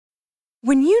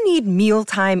When you need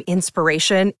mealtime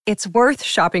inspiration, it's worth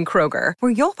shopping Kroger,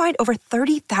 where you'll find over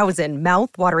 30,000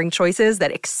 mouth-watering choices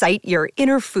that excite your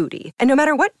inner foodie. And no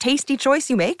matter what tasty choice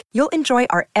you make, you'll enjoy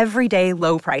our everyday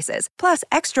low prices, plus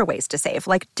extra ways to save,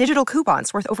 like digital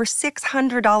coupons worth over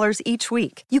 $600 each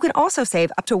week. You can also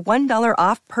save up to $1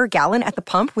 off per gallon at the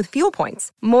pump with fuel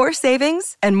points. More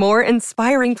savings and more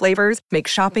inspiring flavors make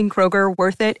shopping Kroger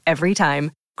worth it every time.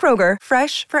 Kroger,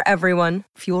 fresh for everyone.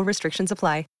 Fuel restrictions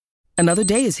apply. Another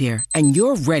day is here, and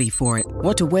you're ready for it.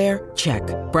 What to wear? Check.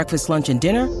 Breakfast, lunch, and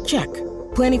dinner? Check.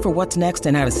 Planning for what's next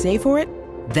and how to save for it?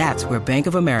 That's where Bank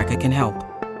of America can help.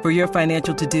 For your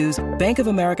financial to-dos, Bank of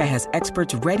America has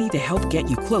experts ready to help get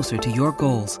you closer to your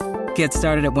goals. Get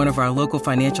started at one of our local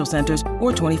financial centers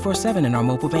or 24/7 in our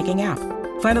mobile banking app.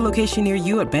 Find a location near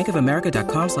you at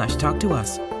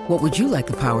bankofamerica.com/talktous. What would you like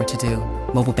the power to do?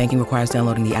 Mobile banking requires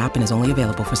downloading the app and is only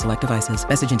available for select devices.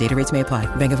 Message and data rates may apply.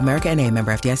 Bank of America N.A.,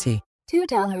 member FDIC.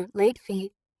 $2 late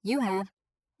fee. You have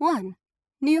one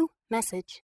new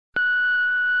message.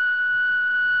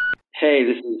 Hey,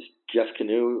 this is Jeff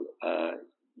Canoe.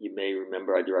 You may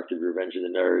remember I directed Revenge of the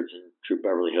Nerds and Troop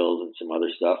Beverly Hills and some other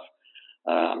stuff.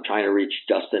 I'm trying to reach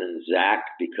Dustin and Zach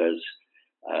because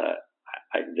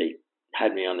they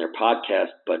had me on their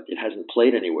podcast, but it hasn't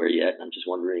played anywhere yet. I'm just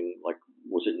wondering,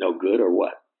 was it no good or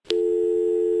what?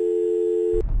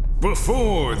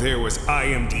 Before there was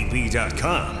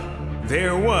IMDb.com,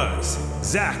 there was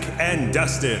Zach and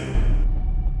Dustin.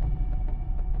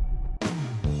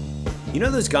 You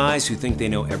know those guys who think they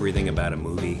know everything about a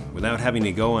movie without having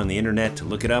to go on the internet to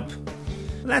look it up?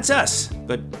 Well, that's us,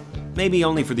 but maybe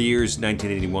only for the years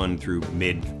 1981 through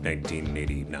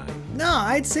mid-1989. No,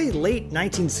 I'd say late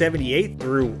 1978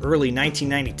 through early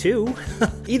 1992.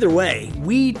 Either way,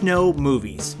 we know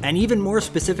movies. And even more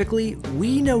specifically,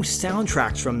 we know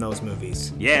soundtracks from those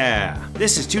movies. Yeah,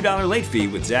 this is $2 Late Fee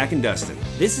with Zach and Dustin.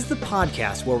 This is the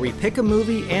podcast where we pick a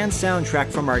movie and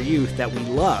soundtrack from our youth that we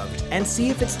loved and see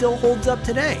if it still holds up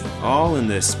today. All in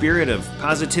the spirit of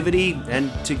positivity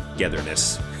and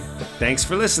togetherness. Thanks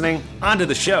for listening. On to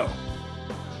the show.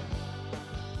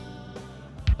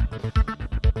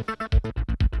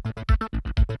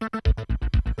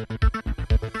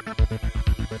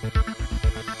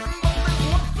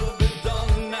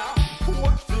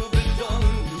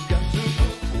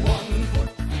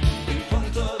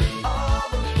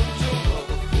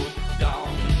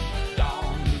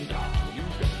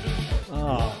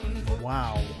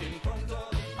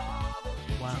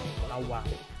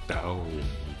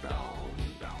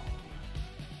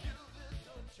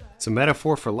 It's a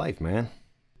metaphor for life, man.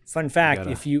 Fun fact,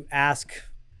 if you ask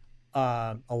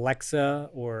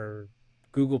Alexa or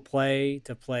Google Play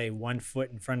to play One Foot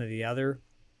in Front of the Other,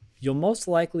 you'll most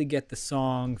likely get the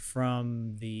song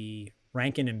from the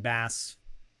Rankin and Bass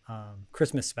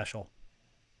Christmas special.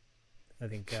 I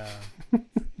think.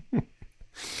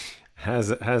 How's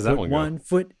that one go? One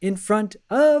foot in front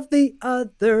of the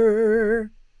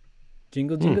other.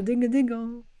 Jingle, jingle, dingle,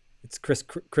 dingle. It's Chris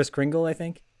Kringle, I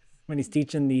think. When he's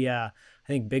teaching the, I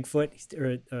think Bigfoot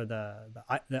or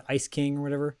the Ice King or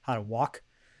whatever how to walk.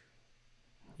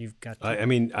 You've got. I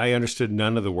mean, I understood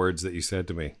none of the words that you said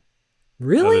to me.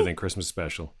 Really? Other than Christmas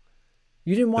special.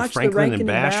 You didn't watch the Franklin Rankin and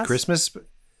Bash Bass? Christmas?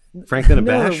 Franklin and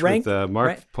No, Bash with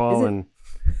Mark, Paul, and.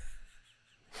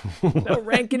 No,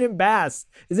 Rankin and Bass.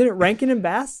 Isn't it Rankin and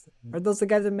Bass? Are those the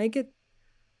guys that make it?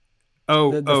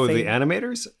 The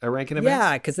animators are Rankin and Bass?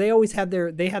 Yeah, because they always had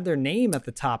their name at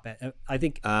the top. I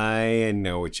think. I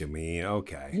know what you mean.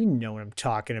 Okay. You know what I'm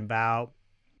talking about.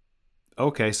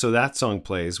 Okay, so that song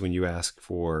plays when you ask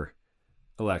for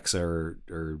Alexa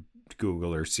or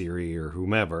Google or Siri or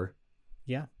whomever.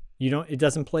 Yeah, it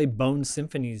doesn't play Bone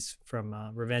Symphonies from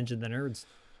Revenge of the Nerds.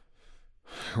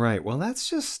 Right. Well, that's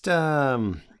just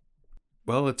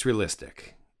it's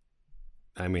realistic.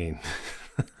 I mean.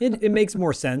 It makes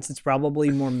more sense. It's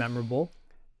probably more memorable.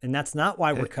 And that's not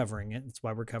why we're covering it. It's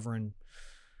why we're covering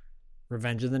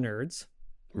Revenge of the Nerds.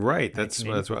 Right. That's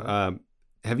what.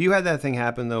 Have you had that thing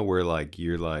happen though, where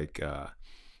you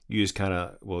just kind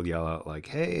of will yell out like,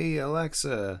 "Hey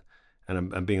Alexa,"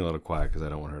 and I'm being a little quiet because I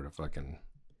don't want her to fucking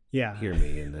hear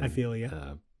me. And then I feel you.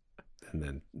 And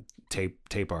then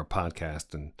tape our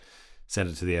podcast and send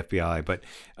it to the FBI. But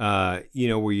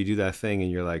where you do that thing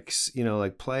and you're like,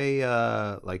 play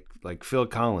like Phil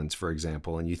Collins, for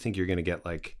example, and you think you're gonna get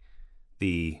like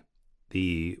the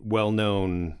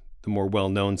more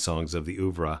well-known songs of the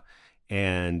oeuvre,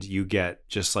 and you get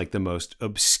just like the most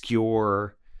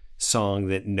obscure song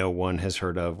that no one has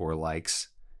heard of or likes,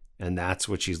 and that's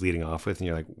what she's leading off with, and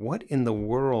you're like, what in the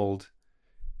world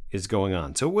is going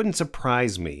on? So it wouldn't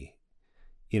surprise me,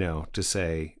 to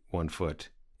say One Foot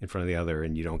in front of the other,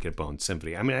 and you don't get Bone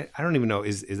Symphony. I mean, I don't even know,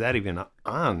 is that even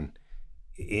on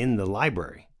in the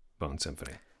library, Bone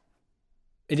Symphony?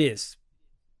 It is.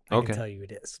 I Okay. can tell you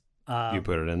it is. You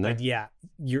put it in there? But yeah,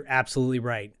 you're absolutely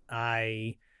right.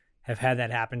 I have had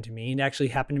that happen to me. It actually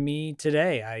happened to me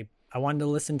today. I wanted to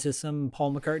listen to some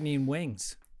Paul McCartney and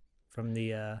Wings from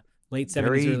the late 70s,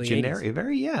 Very early generic,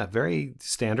 80s. very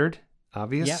standard,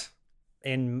 obvious. Yeah.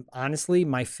 And honestly,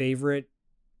 my favorite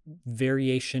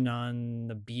variation on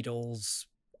the Beatles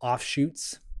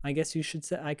offshoots, I guess you should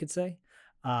say, I could say,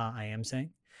 I am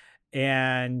saying.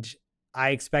 And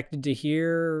I expected to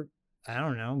hear, I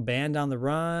don't know, Band on the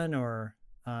Run or,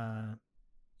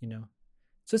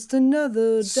 just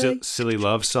another day. Silly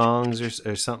love songs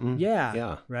or something.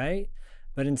 Yeah. Right.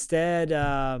 But instead,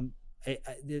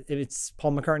 it's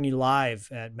Paul McCartney live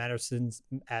at Madison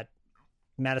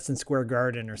Square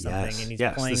Garden or something. Yes, And he's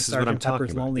yes, playing this is what I'm Sgt. talking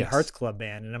Pepper's about, Lonely yes. Hearts Club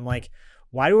Band. And I'm like,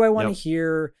 why do I want to Yep.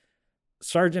 hear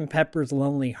Sgt. Pepper's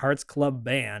Lonely Hearts Club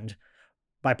Band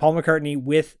by Paul McCartney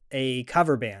with a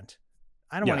cover band?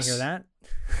 I don't want to Yes. hear that.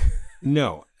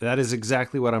 No, that is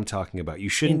exactly what I'm talking about. You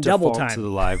shouldn't In double default time. to the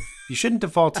live. You shouldn't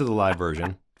default to the live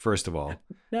version. First of all,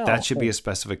 No. that should be a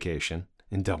specification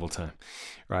in double time,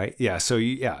 right? Yeah. So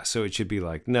it should be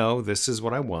like, no, this is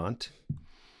what I want.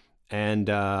 And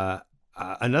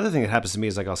another thing that happens to me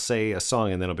is like I'll say a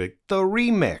song and then I'll be like, the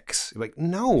remix. Like,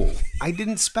 no, I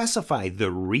didn't specify the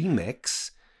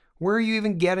remix. Where are you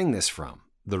even getting this from?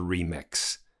 The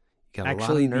remix. You got a lot of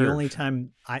Actually, the nerve. only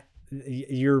time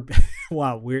you're,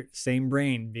 wow, we're same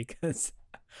brain, because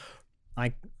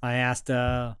I asked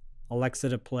Alexa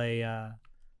to play,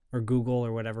 or Google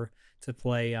or whatever, to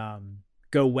play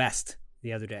Go West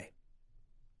the other day.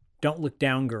 Don't Look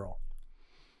Down, Girl.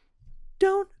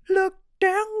 Don't look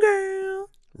down, girl.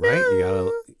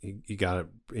 Right? You gotta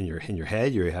in your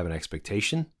head, you have an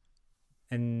expectation.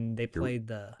 And they played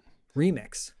the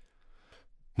remix.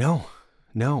 No.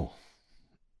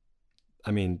 I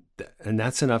mean, and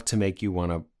that's enough to make you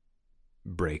want to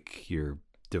break your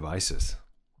devices.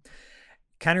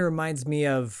 Kind of reminds me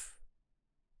of,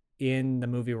 in the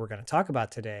movie we're going to talk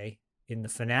about today, in the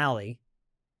finale,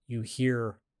 you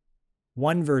hear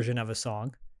one version of a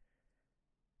song,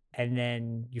 and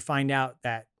then you find out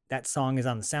that that song is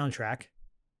on the soundtrack,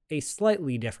 a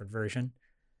slightly different version.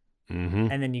 Mm-hmm.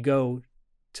 And then you go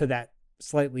to that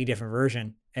slightly different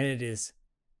version, and it is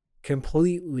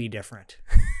completely different.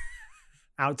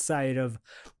 Outside of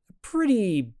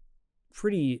pretty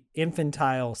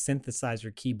infantile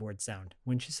synthesizer keyboard sound,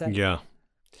 wouldn't you say? Yeah.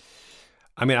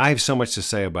 I mean, I have so much to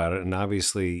say about it, and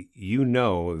obviously, you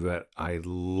know that I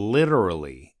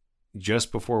literally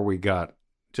just before we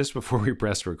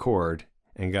pressed record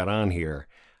and got on here,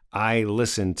 I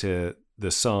listened to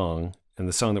the song, and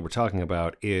the song that we're talking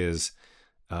about is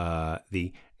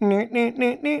the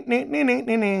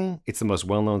it's the most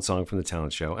well-known song from the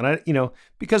talent show. And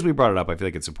because we brought it up, I feel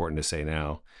like it's important to say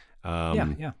now.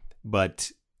 Yeah.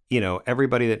 But,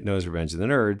 everybody that knows Revenge of the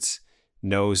Nerds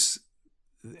knows,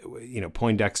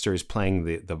 Poindexter is playing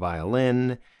the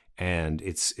violin, and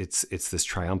it's this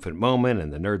triumphant moment,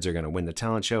 and the nerds are going to win the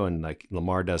talent show, and like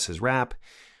Lamar does his rap.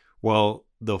 Well,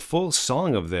 the full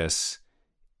song of this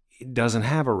doesn't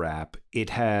have a rap.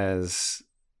 It has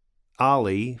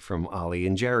Ollie from Ollie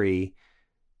and Jerry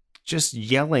just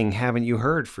yelling, "Haven't you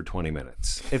heard?" for 20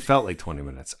 minutes. It felt like 20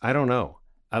 minutes. I don't know.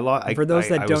 For those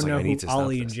that don't know who who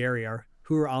Ollie and Jerry are,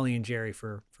 who are Ollie and Jerry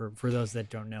for those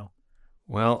that don't know?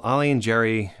 Well, Ollie and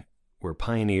Jerry were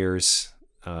pioneers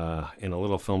in a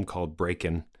little film called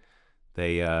Breakin'.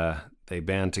 They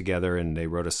band together and they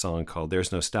wrote a song called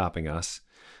 "There's No Stopping Us."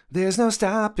 There's no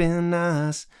stopping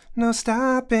us, no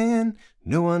stopping.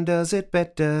 No one does it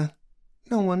better.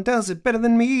 No one does it better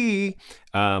than me.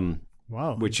 Wow,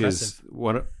 which impressive. is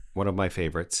one of my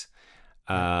favorites.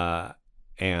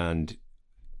 And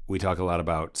we talk a lot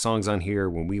about songs on here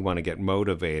when we want to get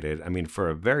motivated. I mean, for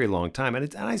a very long time,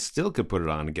 and I still could put it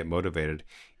on and get motivated.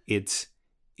 It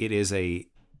is a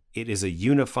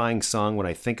unifying song. When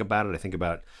I think about it, I think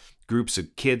about groups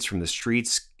of kids from the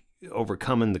streets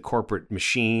overcoming the corporate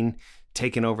machine,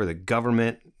 taking over the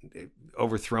government,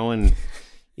 overthrowing.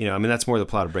 That's more the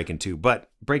plot of Breakin' 2.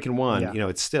 But Breakin' 1, Yeah.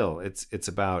 it's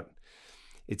about.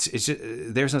 It's just,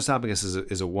 There's No Stopping Us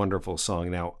is a wonderful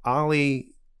song. Now,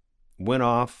 Ollie went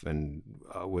off and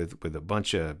with a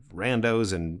bunch of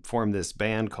randos and formed this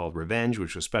band called Revenge,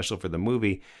 which was special for the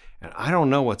movie. And I don't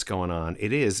know what's going on.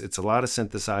 It's a lot of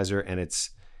synthesizer, and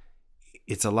it's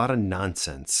a lot of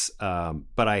nonsense.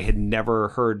 But I had never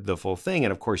heard the full thing.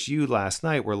 And of course, you last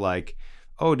night were like,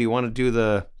 "Oh, do you want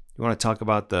to talk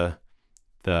about the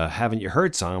Haven't You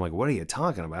Heard song?" I'm like, "What are you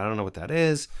talking about? I don't know what that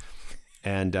is."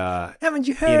 And haven't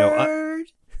you heard?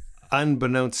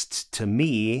 Unbeknownst to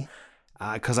me,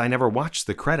 because I never watched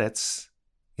the credits.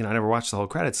 I never watched the whole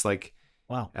credits. Like,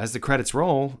 wow. As the credits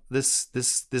roll, this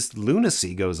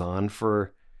lunacy goes on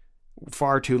for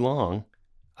far too long.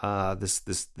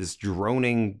 This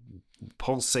droning,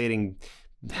 pulsating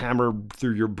hammer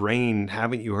through your brain.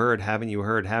 Haven't you heard? Haven't you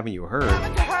heard? Haven't you heard?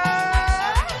 Haven't you heard?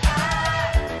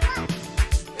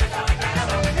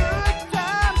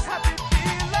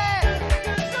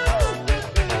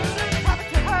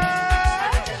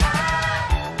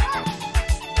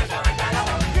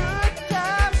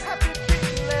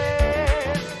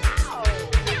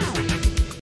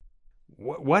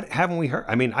 What haven't we heard?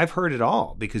 I mean, I've heard it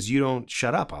all because you don't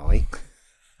shut up, Ollie.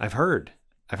 I've heard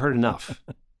enough.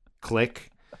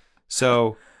 Click.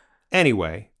 So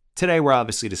anyway, today we're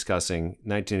obviously discussing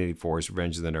 1984's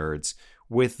Revenge of the Nerds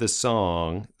with the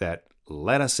song that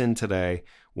led us in today,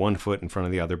 One Foot in Front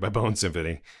of the Other by Bone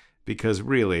Symphony, because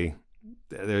really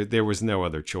there was no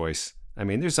other choice. I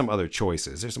mean, there's some other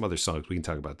choices. There's some other songs. We can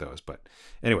talk about those. But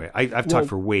anyway, I've talked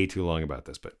for way too long about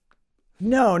this, but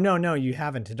No, you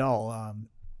haven't at all.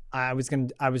 I was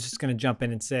just gonna jump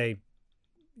in and say,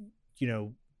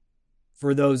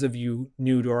 for those of you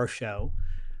new to our show,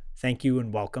 thank you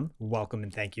and welcome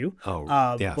and thank you.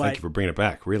 Oh, yeah, thank you for bringing it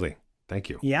back. Really, thank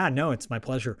you. Yeah, no, it's my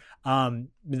pleasure.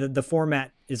 The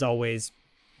format is always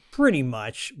pretty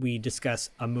much we discuss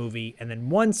a movie and then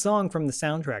one song from the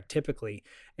soundtrack typically,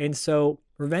 and so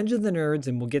Revenge of the Nerds,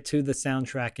 and we'll get to the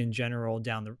soundtrack in general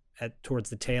towards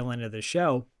the tail end of the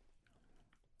show.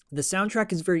 The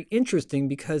soundtrack is very interesting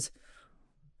because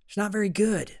it's not very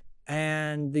good.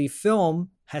 And the film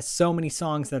has so many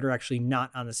songs that are actually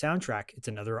not on the soundtrack. It's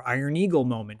another Iron Eagle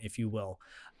moment, if you will.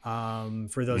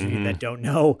 For those of you that don't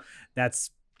know,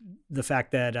 that's the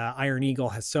fact that Iron Eagle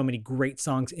has so many great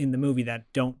songs in the movie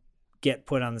that don't get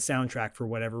put on the soundtrack for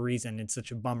whatever reason. It's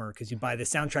such a bummer because you buy the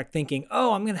soundtrack thinking,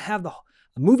 oh, I'm going to have a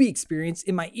movie experience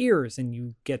in my ears. And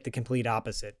you get the complete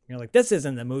opposite. You're like, this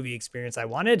isn't the movie experience I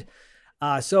wanted.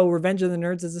 So Revenge of the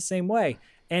Nerds is the same way.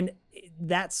 And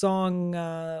that song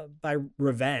by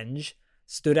Revenge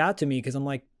stood out to me because I'm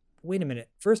like, wait a minute.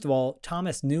 First of all,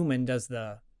 Thomas Newman does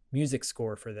the music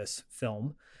score for this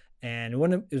film. And it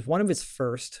was one of his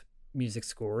first music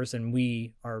scores. And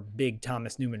we are big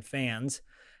Thomas Newman fans.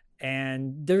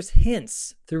 And there's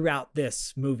hints throughout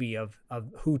this movie of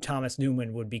who Thomas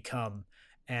Newman would become.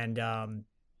 And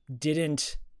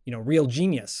Real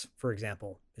Genius, for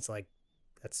example. It's like,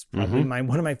 that's probably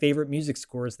one of my favorite music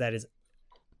scores that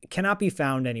cannot be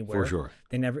found anywhere. For sure.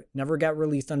 They never got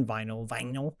released on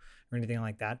vinyl or anything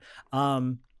like that.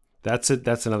 That's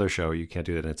another show. You can't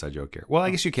do that inside joke here. Well,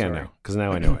 I guess you can now because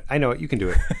now I know it. I know it. You can do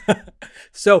it.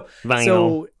 So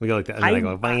vinyl. We go like that. And I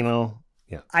go vinyl.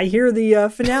 Yeah. I hear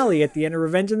the finale at the end of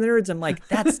Revenge of the Nerds. I'm like,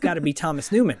 that's got to be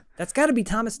Thomas Newman. That's got to be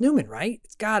Thomas Newman, right?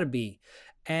 It's got to be.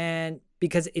 And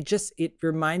because it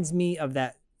reminds me of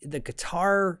the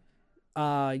guitar.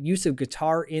 Use of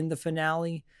guitar in the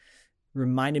finale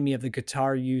reminded me of the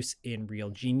guitar use in Real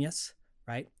Genius,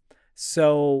 right?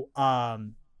 So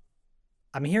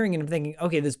I'm hearing and I'm thinking,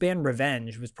 okay, this band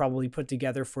Revenge was probably put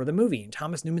together for the movie, and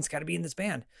Thomas Newman's got to be in this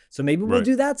band. So maybe we'll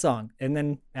do that song. And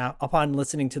then upon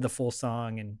listening to the full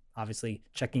song and obviously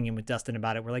checking in with Dustin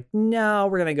about it, we're like, no,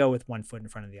 we're going to go with One Foot in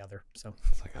Front of the Other. So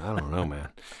it's like, I don't know, man.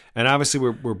 And obviously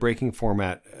we're breaking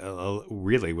format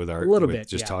really with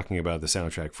talking about the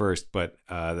soundtrack first, but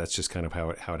that's just kind of how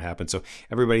it happened. So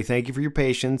everybody, thank you for your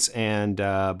patience. And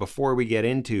before we get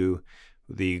into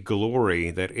the glory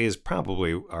that is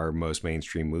probably our most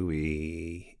mainstream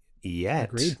movie yet.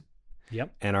 Agreed.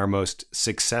 Yep. And our most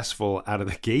successful out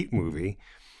of the gate movie.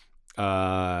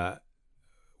 Wowie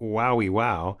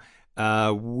wow.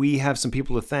 We have some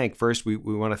people to thank. First, we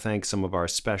want to thank some of our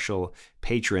special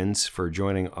patrons for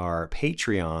joining our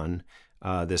Patreon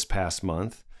this past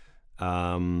month.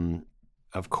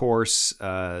 Of course,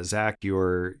 Zach,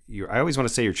 I always want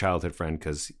to say your childhood friend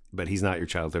but he's not your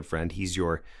childhood friend. He's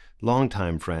your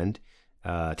longtime friend,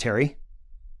 Terry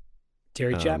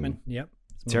Chapman. Yep.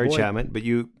 Terry Chapman. But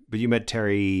you met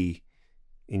Terry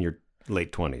in your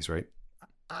late 20s, right?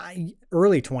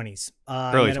 Early 20s.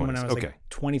 I met him when I was like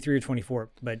 23 or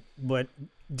 24. But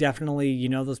definitely,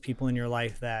 those people in your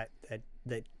life that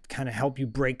kind of help you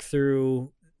break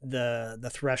through the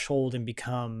threshold and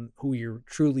become who you're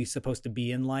truly supposed to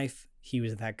be in life. He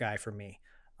was that guy for me.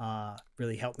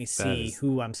 Really helped me see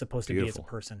who I'm supposed to be as a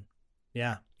person.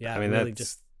 Yeah. I mean, really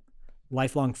just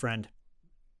lifelong friend.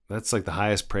 That's like the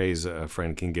highest praise a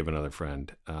friend can give another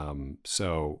friend.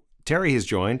 So Terry has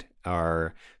joined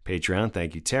our Patreon.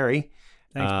 Thank you, Terry.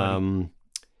 Thanks, buddy.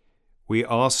 We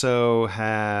also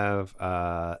have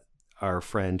our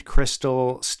friend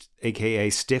Crystal, aka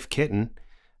Stiff Kitten,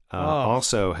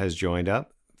 also has joined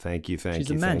up. Thank you. She's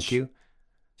a mensch. Thank you.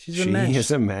 She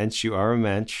is a mensch. You are a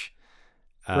mensch.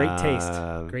 Great taste.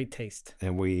 Great taste.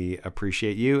 And we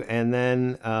appreciate you. And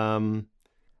then,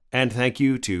 and thank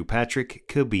you to Patrick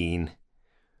Cabine,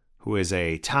 who is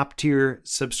a top tier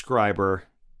subscriber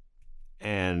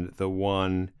and the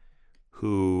one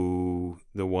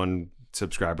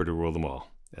subscriber to rule them all,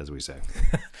 as we say.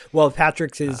 Well,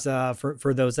 Patrick's is,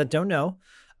 for those that don't know,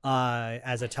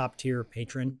 as a top tier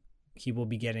patron, he will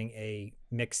be getting a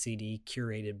mix CD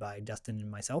curated by Dustin and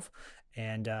myself,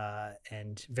 and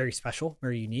very special,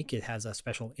 very unique. It has a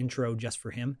special intro just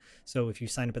for him. So if you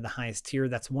sign up at the highest tier,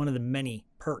 that's one of the many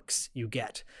perks you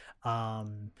get.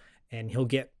 And he'll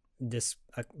get this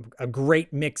a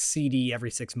great mix CD every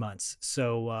 6 months.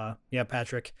 So yeah,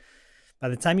 Patrick, by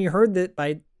the time you heard that,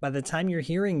 by the time you're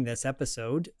hearing this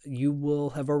episode, you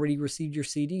will have already received your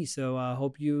CD. So I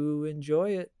hope you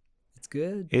enjoy it. It's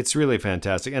good. It's really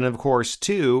fantastic. And of course,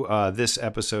 too, this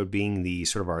episode being the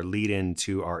sort of our lead in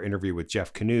to our interview with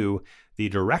Jeff Canoe, the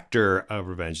director of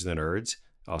Revenge of the Nerds,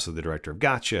 also the director of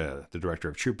Gotcha, the director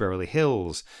of Troop Beverly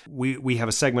Hills. We have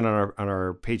a segment on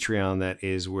our Patreon that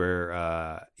is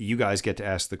where you guys get to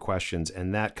ask the questions,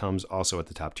 and that comes also at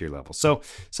the top tier level. So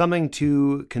something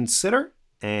to consider,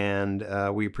 and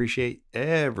we appreciate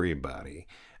everybody.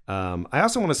 I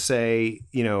also want to say,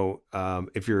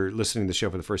 if you're listening to the show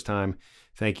for the first time,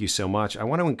 thank you so much. I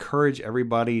want to encourage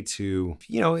everybody to,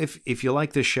 if you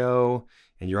like the show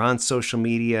and you're on social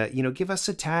media, give us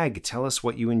a tag. Tell us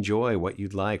what you enjoy, what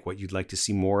you'd like to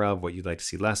see more of, what you'd like to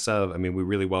see less of. I mean, we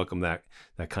really welcome that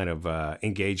kind of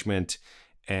engagement.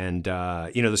 And,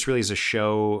 this really is a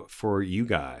show for you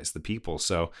guys, the people.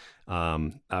 So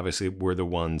obviously we're the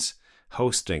ones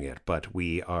hosting it, but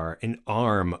we are an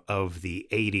arm of the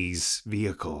 80s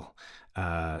vehicle,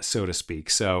 so to speak.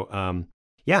 So,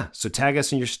 so tag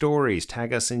us in your stories,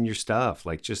 tag us in your stuff,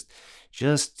 like just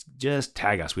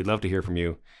tag us. We'd love to hear from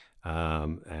you.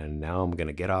 And now I'm going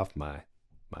to get off my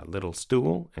little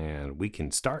stool and we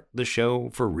can start the show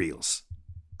for reals.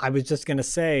 I was just going to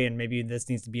say, and maybe this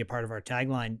needs to be a part of our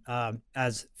tagline,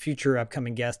 as future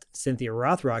upcoming guest Cynthia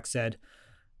Rothrock said,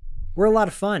 we're a lot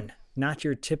of fun. Not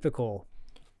your typical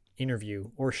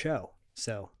interview or show.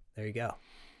 So there you go.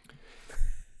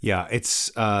 Yeah,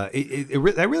 it's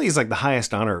that really is like the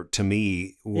highest honor to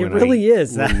me. When it really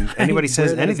is. When anybody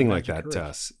says anything like that to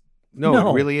us.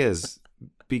 No, it really is,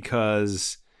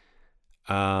 because,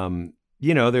 there's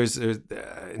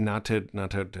not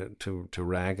to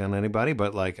rag on anybody,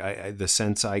 but like the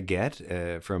sense I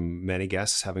get from many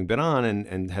guests having been on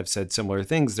and have said similar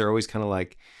things, they're always kind of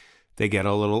like, they get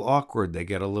a little awkward. They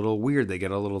get a little weird. They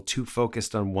get a little too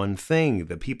focused on one thing.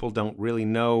 The people don't really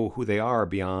know who they are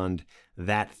beyond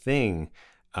that thing.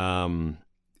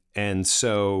 And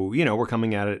so, we're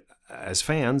coming at it as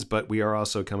fans, but we are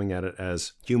also coming at it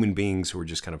as human beings who are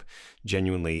just kind of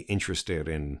genuinely interested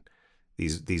in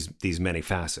these many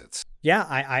facets. Yeah,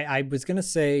 I was going to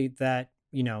say that,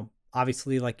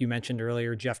 obviously, like you mentioned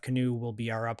earlier, Jeff Canoe will be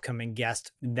our upcoming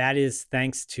guest. That is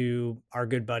thanks to our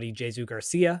good buddy, Jesus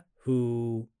Garcia,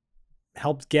 who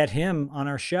helped get him on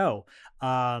our show.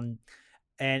 And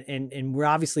we're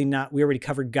obviously we already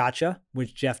covered Gotcha,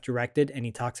 which Jeff directed, and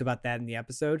he talks about that in the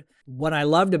episode. What I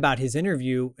loved about his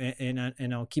interview,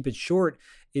 and I'll keep it short,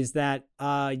 is that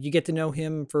you get to know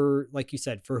him for, like you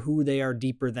said, for who they are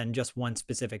deeper than just one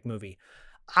specific movie.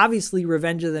 Obviously,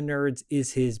 Revenge of the Nerds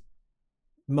is his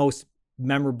most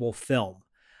memorable film.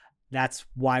 That's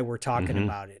why we're talking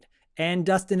about it. And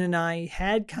Dustin and I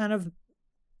had kind of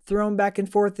thrown back and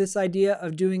forth this idea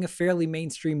of doing a fairly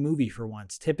mainstream movie for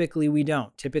once. Typically we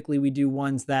don't. Typically we do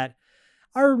ones that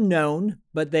are known,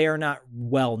 but they are not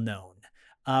well known.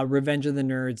 Revenge of the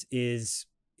Nerds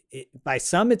by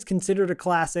some it's considered a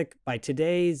classic. By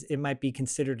today's, it might be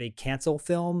considered a cancel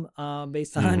film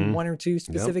based on one or two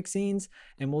specific scenes.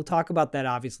 And we'll talk about that,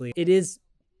 obviously. It is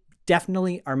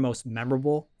definitely our most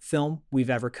memorable film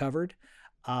we've ever covered.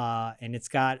 And it's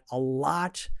got a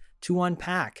lot to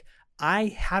unpack.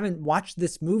 I haven't watched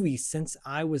this movie since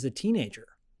I was a teenager.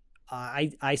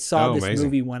 I saw this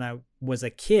movie when I was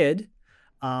a kid.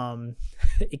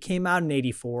 It came out in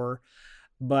 1984,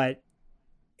 but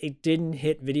it didn't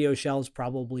hit video shelves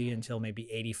probably until maybe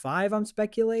 1985, I'm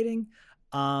speculating.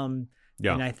 And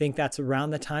I think that's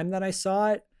around the time that I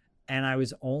saw it. And I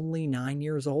was only 9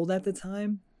 years old at the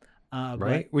time.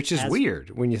 Right. Which is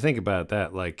weird when you think about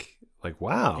that. Like,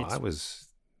 wow,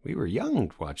 we were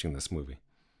young watching this movie.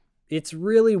 It's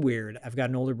really weird. I've got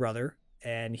an older brother,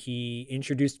 and he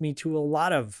introduced me to a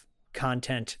lot of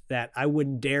content that I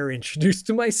wouldn't dare introduce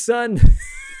to my son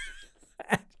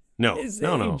No, his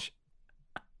no. age.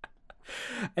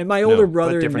 And my older but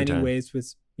brother, in different many time. ways,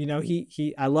 was,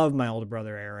 I love my older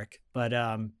brother, Eric, but,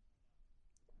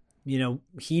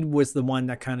 he was the one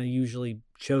that kind of usually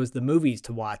chose the movies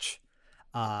to watch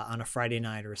on a Friday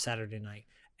night or a Saturday night.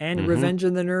 And Revenge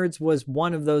of the Nerds was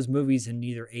one of those movies in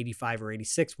either 85 or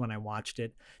 86 when I watched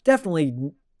it. Definitely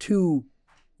too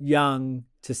young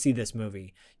to see this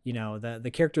movie.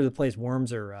 The character that plays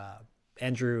Worms, or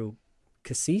Andrew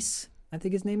Cassis, I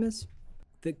think his name is.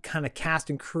 The kind of cast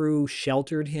and crew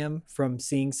sheltered him from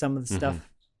seeing some of the stuff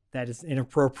that is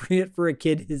inappropriate for a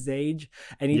kid his age.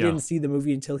 And he didn't see the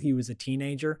movie until he was a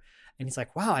teenager. And he's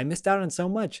like, wow, I missed out on so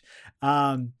much.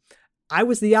 I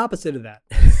was the opposite of that.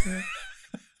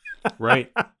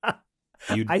 Right.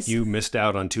 You missed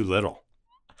out on too little.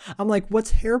 I'm like,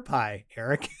 what's hair pie,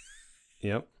 Eric?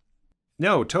 Yep.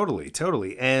 No,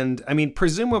 totally. And I mean,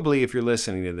 presumably, if you're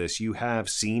listening to this, you have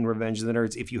seen Revenge of the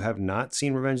Nerds. If you have not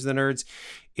seen Revenge of the Nerds,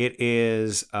 it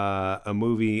is a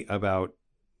movie about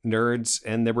nerds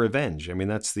and their revenge. I mean,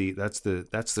 that's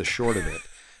the short of it.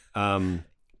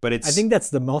 But I think that's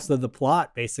the most of the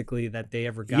plot basically that they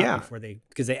ever got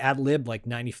because they ad-libbed like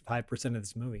 95% of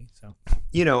this movie. So,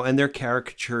 and they're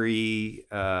caricature-y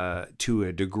to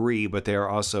a degree, but they are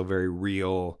also very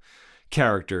real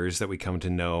characters that we come to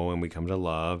know and we come to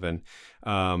love. And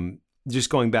just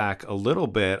going back a little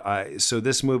bit, so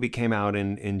this movie came out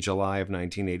in July of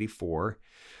 1984.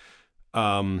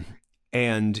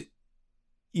 And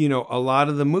a lot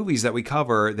of the movies that we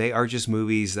cover, they are just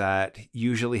movies that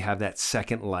usually have that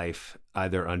second life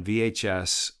either on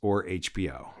VHS or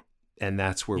HBO. And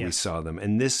that's where we saw them.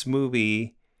 And this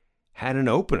movie had an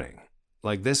opening.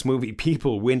 Like, this movie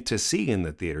people went to see in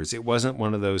the theaters. It wasn't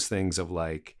one of those things of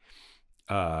like,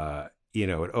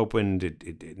 it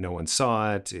opened, no one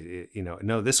saw it.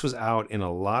 No, this was out in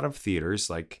a lot of theaters,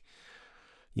 like,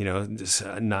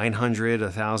 900,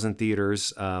 1,000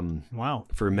 theaters. Wow.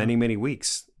 For many, many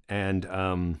weeks.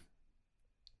 And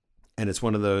it's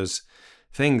one of those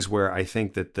things where I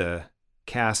think that the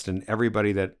cast and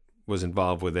everybody that was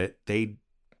involved with it, a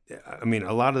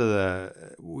lot of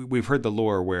we've heard the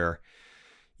lore where,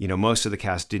 most of the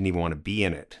cast didn't even want to be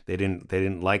in it. They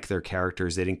didn't like their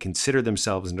characters. They didn't consider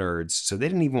themselves nerds. So they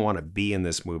didn't even want to be in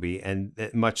this movie, and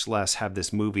much less have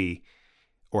this movie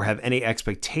or have any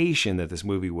expectation that this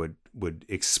movie would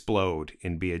explode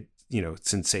and be a,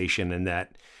 sensation. And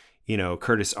that,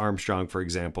 Curtis Armstrong, for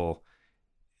example,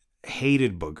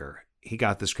 hated Booger. He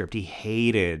got the script. He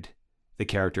hated the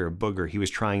character of Booger. He was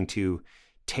trying to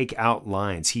take out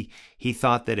lines. He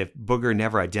thought that if Booger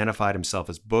never identified himself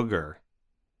as Booger,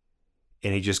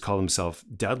 and he just called himself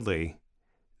Dudley,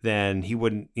 then he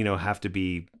wouldn't, have to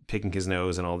be picking his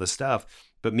nose and all this stuff.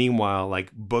 But meanwhile,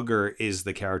 like, Booger is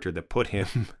the character that put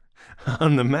him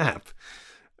on the map,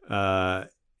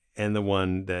 and the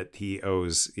one that he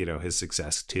owes, his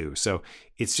success to. So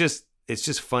it's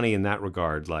just funny in that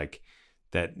regard, like,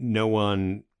 that no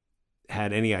one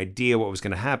had any idea what was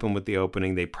going to happen with the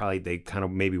opening. They kind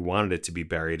of maybe wanted it to be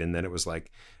buried, and then it was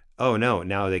like, oh no,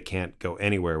 now they can't go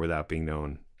anywhere without being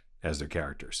known as their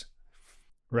characters.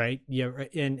 Right. Yeah.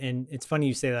 Right. And it's funny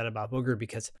you say that about Booger,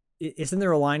 because isn't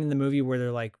there a line in the movie where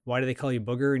they're like, why do they call you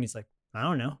Booger? And he's like, I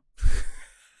don't know.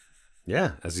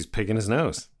 Yeah. As he's picking his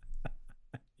nose.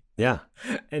 Yeah.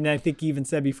 And I think he even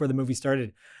said before the movie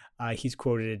started, he's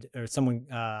quoted, or someone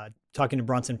talking to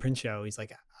Bronson Pinchot, he's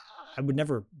like, I would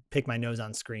never pick my nose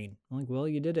on screen. I'm like, well,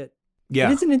 you did it.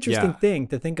 Yeah. It's an interesting thing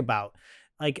to think about.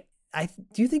 Like,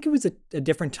 do you think it was a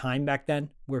different time back then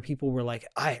where people were like,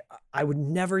 I would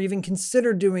never even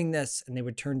consider doing this, and they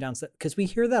would turn down, because we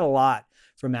hear that a lot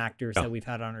from actors that we've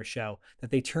had on our show,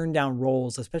 that they turn down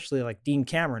roles, especially like Dean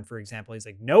Cameron, for example. He's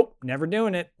like, nope, never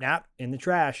doing it. Nah, in the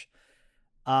trash.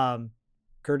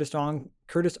 Curtis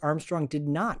Armstrong did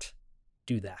not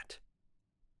do that.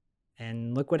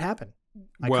 And look what happened.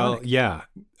 Iconic. Well, yeah.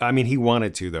 I mean, he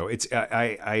wanted to, though. It's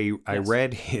I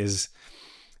read his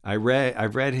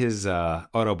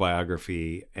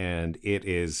autobiography, and it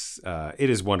is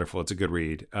wonderful. It's a good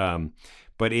read.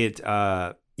 But it's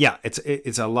a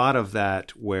lot of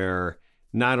that where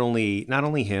not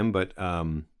only him, but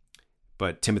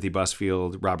Timothy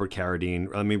Busfield, Robert Carradine.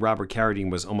 I mean, Robert Carradine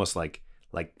was almost like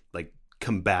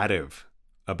combative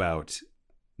about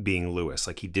being Lewis.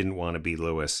 Like, he didn't want to be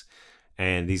Lewis,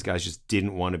 and these guys just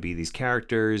didn't want to be these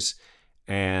characters.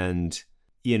 And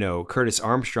Curtis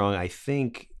Armstrong, I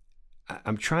think,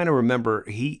 I'm trying to remember,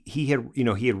 he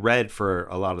had read for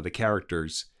a lot of the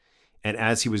characters, and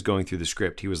as he was going through the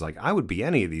script, he was like, I would be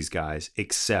any of these guys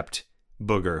except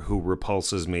Booger, who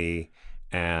repulses me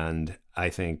and I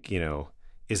think,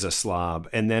 is a slob.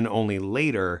 And then only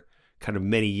later kind of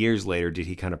many years later did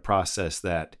he kind of process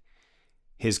that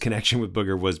his connection with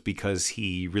Booger was because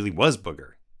he really was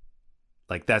Booger.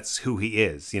 Like, that's who he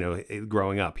is. You know,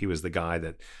 growing up, he was the guy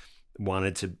that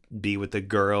wanted to be with the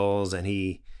girls, and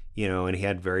he, you know, and he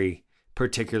had very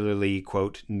particularly,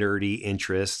 quote, nerdy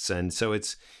interests. And so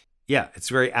it's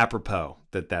very apropos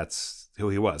that that's who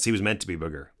he was. He was meant to be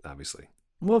Booger, obviously.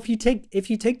 Well, if you take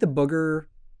the Booger,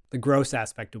 the gross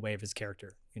aspect away of his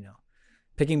character, you know,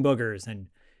 picking boogers and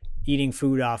eating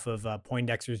food off of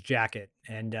Poindexter's jacket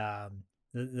and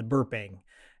the burping,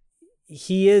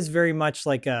 he is very much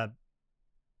like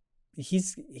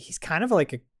he's kind of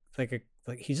like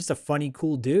he's just a funny,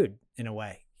 cool dude in a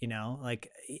way, you know, like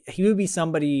he would be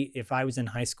somebody, if I was in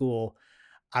high school,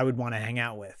 I would want to hang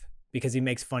out with, because he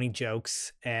makes funny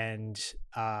jokes and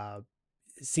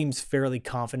seems fairly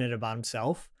confident about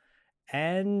himself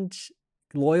and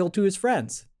loyal to his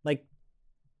friends. Like,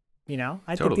 you know,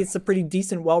 I think it's a pretty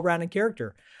decent, well-rounded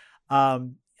character.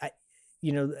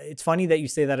 You know, it's funny that you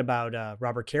say that about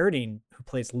Robert Carradine, who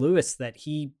plays Lewis, that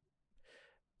he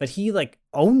like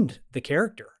owned the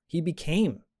character. He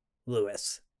became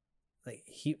Lewis. Like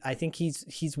I think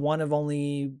he's one of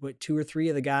only 2 or 3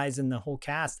 of the guys in the whole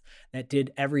cast that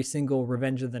did every single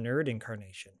Revenge of the Nerd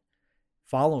incarnation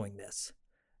following this.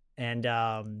 And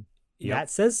that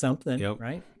says something,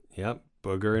 right? Yep.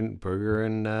 Booger and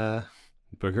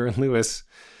Lewis.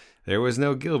 There was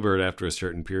no Gilbert after a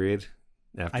certain period.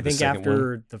 I think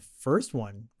after the first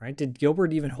one, right? Did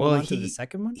Gilbert even hold on to the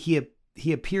second one?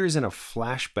 He appears in a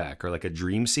flashback or like a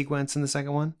dream sequence in the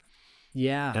second one.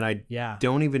 Yeah. And I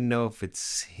don't even know if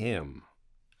it's him.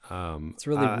 It's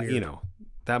really weird. You know,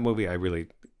 that movie,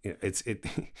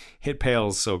 it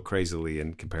pales so crazily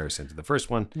in comparison to the first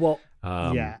one. Well,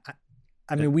 yeah.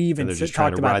 I mean, we even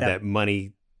talked about that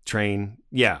money train.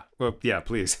 Yeah. Well, yeah,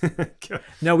 please.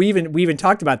 No, we even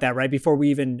talked about that right before we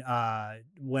even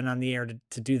went on the air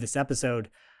to do this episode.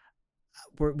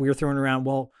 We were throwing around,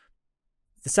 well,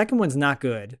 the second one's not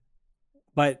good,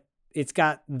 but it's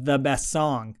got the best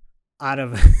song out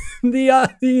of the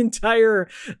entire,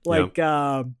 like,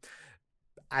 I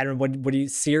don't know, what do you,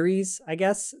 series, I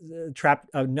guess, you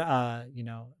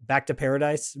know, Back to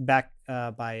Paradise, by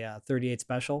 38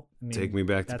 Special. I mean, Take Me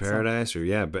Back to Paradise, song,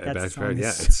 or Back to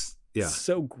Paradise. It's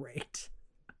so great.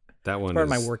 That one is part of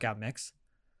my workout mix.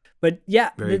 But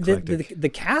yeah,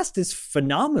 the cast is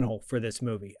phenomenal for this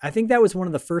movie. I think that was one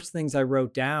of the first things I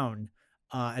wrote down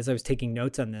as I was taking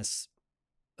notes on this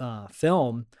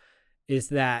film, is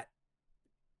that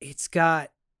it's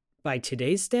got, by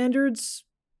today's standards,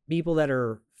 people that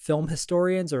are film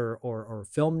historians or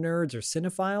film nerds or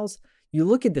cinephiles, you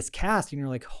look at this cast and you're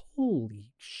like,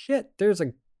 holy shit, there's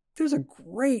a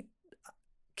great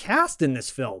cast in this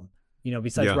film, you know,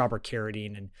 besides Robert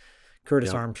Carradine and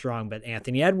Curtis Armstrong, but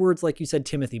Anthony Edwards, like you said,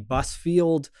 Timothy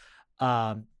Busfield,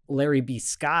 Larry B.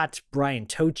 Scott, Brian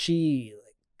Tochi,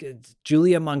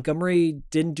 Julia Montgomery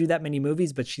didn't do that many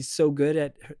movies, but she's so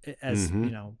good as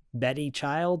you know, Betty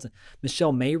Childs,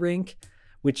 Michelle Mayrink,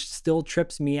 which still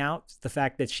trips me out, the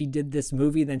fact that she did this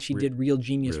movie, then she did Real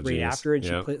Genius after, and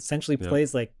she essentially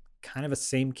plays like kind of a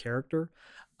same character.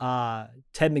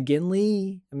 Ted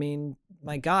McGinley, I mean,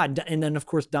 my God. And then of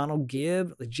course, Donald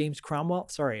Gibb, like James Cromwell.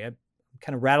 Sorry, I'm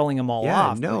kind of rattling them all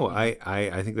off. No,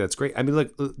 I think that's great. I mean,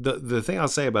 look, the thing I'll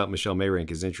say about Michelle Mayrink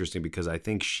is interesting, because I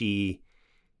think the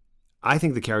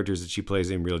characters that she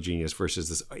plays in Real Genius versus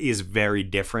this is very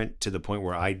different, to the point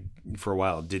where I, for a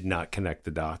while, did not connect the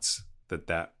dots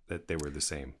that they were the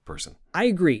same person. I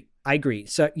agree.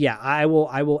 So yeah, I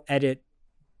will edit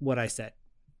what I said.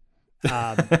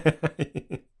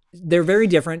 They're very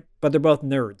different, but they're both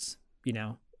nerds, you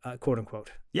know, quote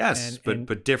unquote. Yes,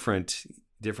 but different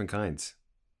kinds.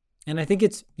 And I think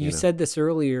it's, you said this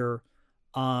earlier,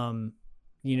 you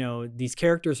know, these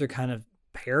characters are kind of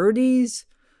parodies,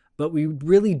 but we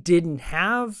really didn't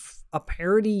have a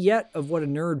parody yet of what a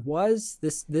nerd was.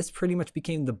 This pretty much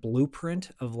became the blueprint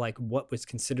of like what was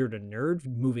considered a nerd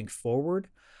moving forward.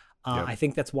 I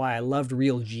think that's why I loved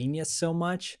Real Genius so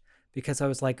much, because I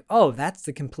was like, oh, that's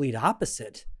the complete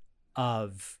opposite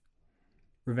of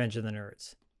Revenge of the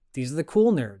Nerds. These are the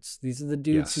cool nerds. These are the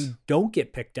dudes who don't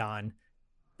get picked on,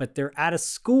 but they're at a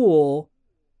school.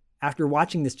 After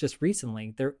watching this just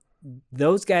recently,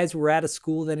 those guys were at a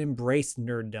school that embraced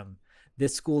nerddom.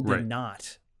 This school did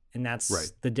not. And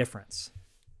that's the difference.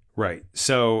 Right.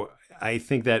 So I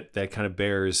think that kind of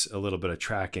bears a little bit of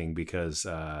tracking, because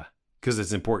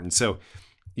it's important. So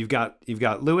you've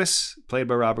got Lewis, played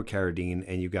by Robert Carradine,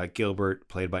 and you've got Gilbert,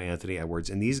 played by Anthony Edwards.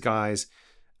 And these guys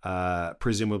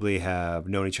presumably have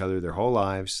known each other their whole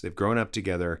lives. They've grown up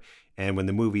together. And when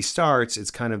the movie starts,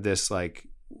 it's kind of this like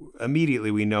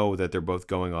immediately we know that they're both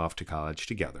going off to college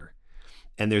together.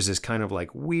 And there's this kind of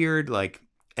like weird like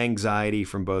anxiety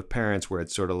from both parents where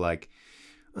it's sort of like,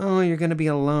 oh, you're going to be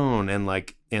alone. And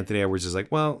like Anthony Edwards is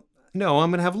like, well, no,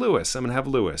 I'm going to have Lewis. I'm going to have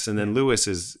Lewis. And then Lewis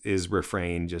is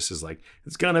refrained just as like,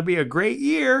 it's going to be a great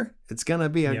year. It's going to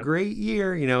be a great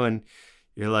year, you know, and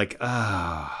you're like,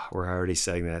 we're already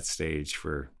setting that stage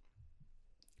for,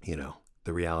 you know,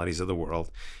 the realities of the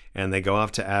world. And they go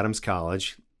off to Adams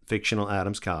College, fictional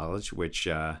Adams College, which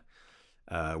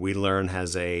we learn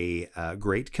has a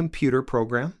great computer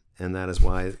program. And that is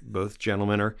why both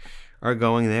gentlemen are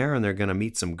going there, and they're going to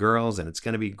meet some girls, and it's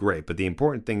going to be great. But the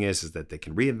important thing is that they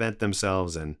can reinvent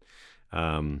themselves. And,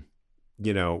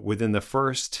 you know, within the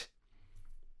first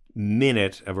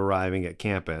minute of arriving at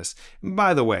campus,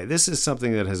 by the way, this is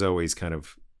something that has always kind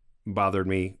of bothered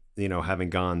me, you know, having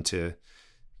gone to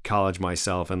college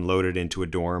myself and loaded into a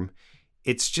dorm.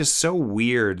 It's just so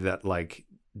weird that like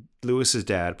Lewis's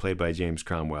dad, played by James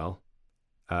Cromwell,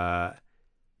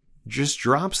 just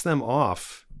drops them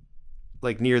off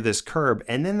like near this curb,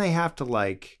 and then they have to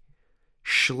like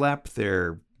schlep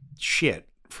their shit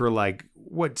for like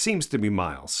what seems to be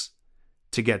miles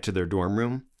to get to their dorm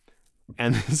room.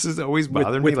 And this has always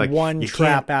bothered me. Like one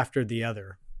trap after the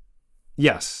other.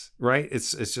 Yes, right?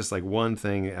 It's just like one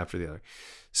thing after the other.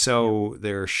 So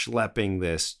they're schlepping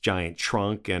this giant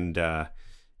trunk, and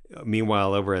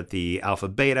meanwhile over at the Alpha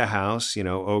Beta house, you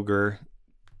know, Ogre,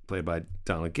 played by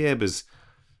Donald Gibb, is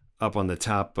up on the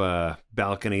top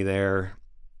balcony there,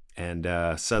 and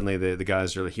suddenly the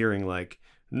guys are hearing like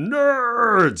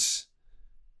nerds,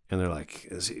 and they're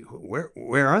like,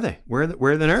 where are they? Where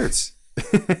are the nerds?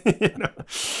 You know,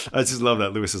 I just love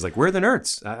that Lewis is like, where are the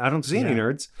nerds? I don't see any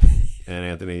nerds. And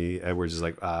Anthony Edwards is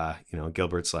like, you know,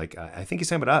 Gilbert's like, I think he's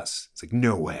talking about us. It's like,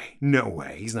 no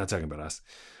way, he's not talking about us.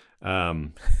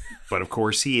 But of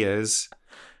course he is,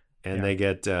 and they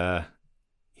get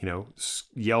you know,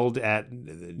 yelled at.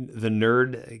 The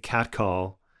nerd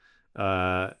catcall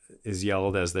is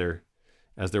yelled as they're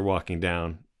walking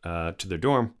down to their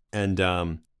dorm.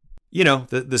 And, you know,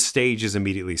 the stage is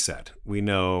immediately set. We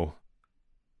know,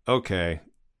 okay,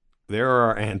 there are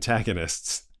our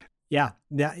antagonists. Yeah,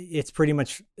 it's pretty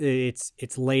much,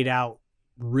 it's laid out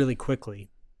really quickly.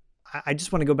 I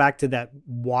just want to go back to that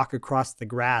walk across the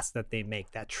grass that they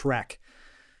make, that trek,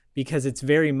 because it's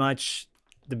very much,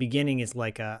 the beginning is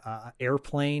like a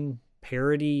airplane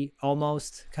parody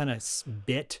almost kind of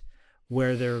bit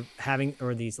where they're having,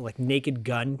 or these like Naked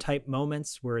Gun type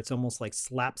moments where it's almost like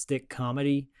slapstick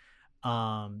comedy.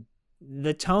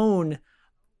 The tone,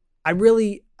 I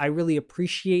really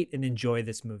appreciate and enjoy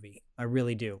this movie. I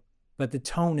really do. But the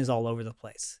tone is all over the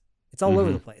place. It's all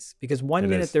over the place, because one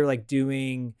minute they're like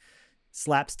doing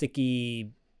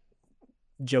slapsticky,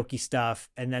 jokey stuff,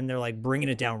 and then they're like bringing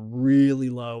it down really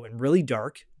low and really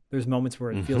dark. There's moments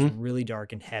where it feels really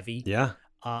dark and heavy.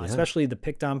 Especially the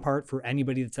picked on part. For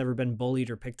anybody that's ever been bullied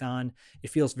or picked on,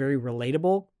 it feels very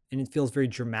relatable and it feels very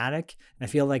dramatic. And I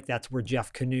feel like that's where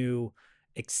Jeff Canoe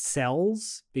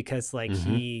excels, because like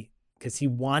he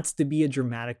wants to be a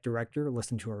dramatic director.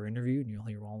 Listen to our interview and you'll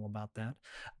hear all about that.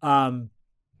 And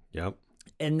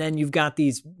then you've got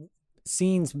these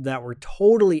scenes that were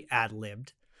totally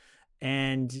ad-libbed,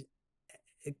 and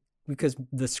because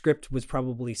the script was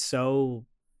probably so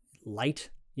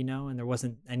light, you know, and there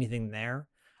wasn't anything there.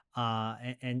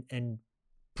 And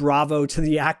bravo to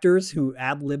the actors who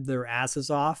ad-libbed their asses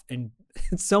off. And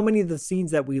so many of the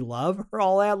scenes that we love are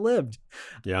all ad-libbed.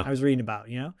 I was reading about,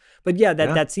 you know, but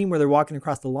that scene where they're walking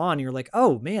across the lawn, and you're like,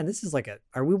 oh man, this is like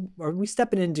are we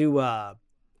stepping into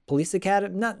Police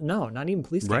Academy? Not even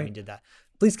Police Academy did that.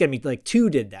 Police Academy like 2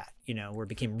 did that, you know, where it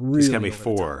became really Police Academy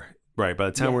 4. Right. By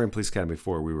the time we're in Police Academy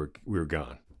 4, we were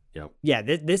gone. Yeah.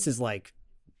 This is like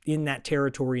in that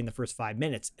territory in the first 5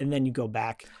 minutes, and then you go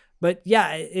back. But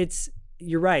yeah,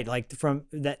 you're right. Like from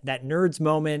that nerds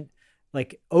moment,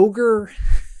 like Ogre,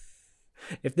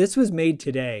 if this was made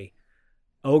today,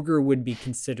 Ogre would be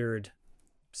considered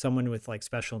someone with like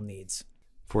special needs.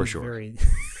 For sure.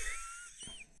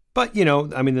 But, you know,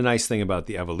 I mean, the nice thing about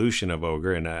the evolution of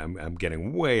Ogre, and I'm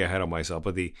getting way ahead of myself,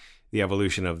 but the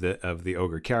evolution of the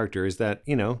Ogre character is that,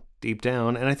 you know, deep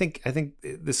down, and I think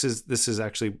this is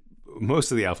actually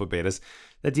most of the Alpha Betas,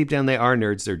 that deep down they are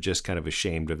nerds. They're just kind of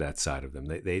ashamed of that side of them.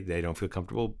 They don't feel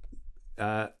comfortable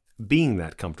being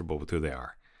that comfortable with who they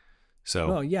are. So,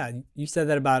 well, yeah, you said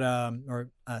that about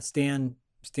Stan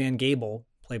Gable,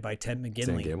 played by Ted McGinley.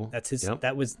 Stan Gable. That's his.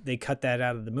 That was, they cut that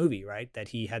out of the movie, right? That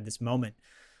he had this moment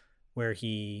where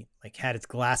he like had his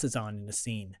glasses on in a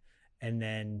scene, and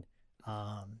then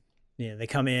they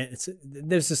come in.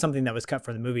 This is something that was cut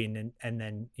from the movie, and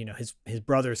then his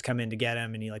brothers come in to get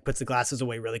him, and he like puts the glasses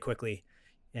away really quickly,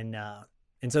 and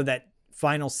so that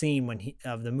final scene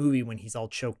of the movie when he's all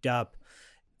choked up,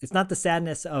 it's not the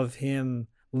sadness of him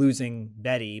losing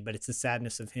Betty, but it's the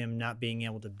sadness of him not being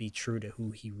able to be true to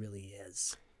who he really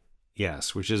is.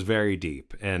 Yes, which is very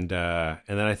deep, and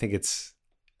then I think it's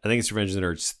Revenge of the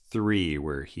Nerds 3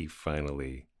 where he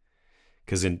finally.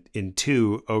 Because in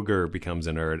 2, Ogre becomes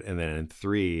a nerd, and then in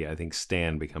 3, I think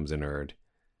Stan becomes a nerd.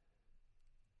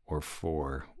 Or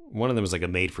 4. One of them is like a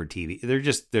made-for-TV. They're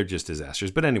just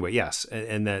disasters. But anyway, yes,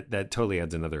 and that totally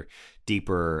adds another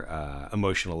deeper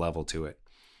emotional level to it,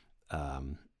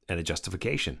 and a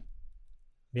justification.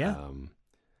 Yeah.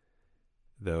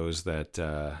 Those that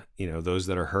those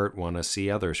that are hurt want to see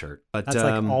others hurt. But that's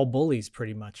like all bullies,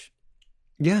 pretty much.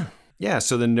 Yeah. Yeah,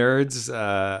 so the nerds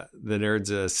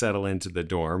settle into the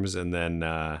dorms, and then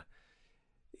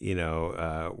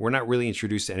we're not really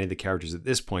introduced to any of the characters at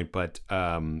this point, but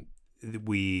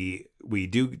we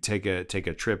do take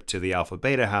a trip to the Alpha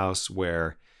Beta house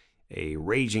where a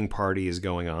raging party is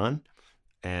going on,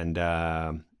 and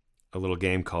a little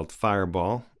game called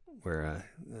Fireball, where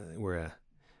we're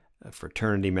a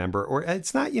fraternity member, or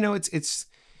it's not. It's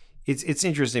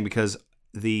interesting because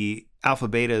the Alpha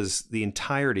Betas, the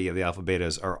entirety of the Alpha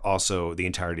Betas are also the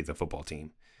entirety of the football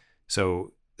team.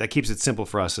 So that keeps it simple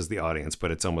for us as the audience,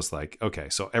 but it's almost like, okay,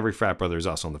 so every frat brother is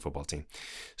also on the football team.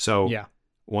 So yeah.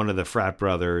 One of the frat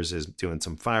brothers is doing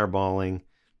some fireballing,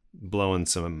 blowing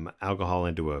some alcohol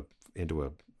into a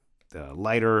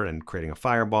lighter and creating a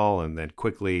fireball, and then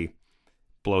quickly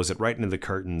blows it right into the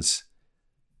curtains.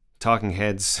 Talking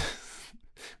heads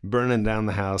burning down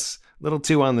the house. A little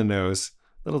too on the nose,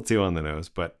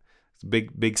 but it's a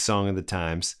big song of the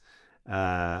times. It's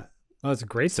a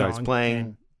great song. Starts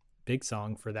playing. Big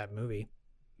song for that movie.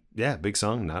 Yeah, big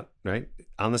song. Not right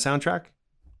on the soundtrack.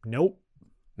 Nope.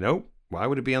 Why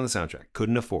would it be on the soundtrack?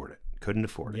 Couldn't afford it.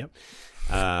 Yep.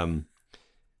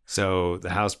 So the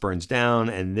house burns down,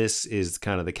 and this is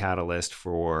kind of the catalyst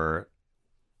for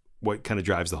what kind of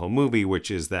drives the whole movie,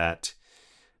 which is that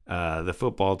the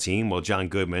football team. Well, John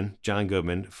Goodman,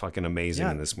 fucking amazing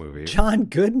in this movie. John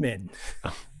Goodman.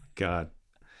 Oh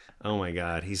my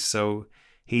God. He's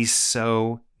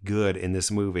so good in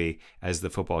this movie as the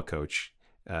football coach.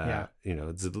 The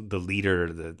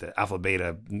leader, the Alpha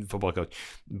Beta football coach.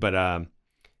 But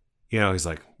he's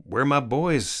like, where are my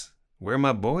boys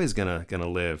gonna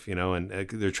live? And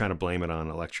they're trying to blame it on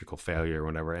electrical failure or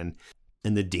whatever. And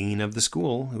the dean of the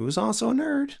school, who was also a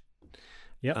nerd.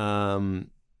 Yep.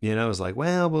 Was like,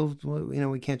 well,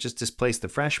 we can't just displace the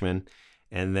freshmen.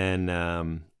 And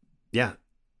then,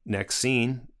 next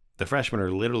scene, the freshmen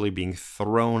are literally being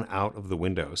thrown out of the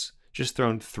windows, just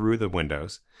thrown through the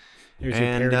windows. Here's your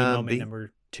parody moment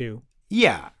number 2.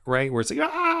 Yeah, right, where it's like,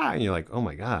 and you're like, oh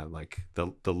my God, like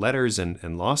the letters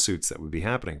and lawsuits that would be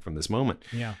happening from this moment.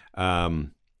 Yeah.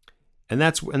 And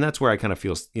that's where I kind of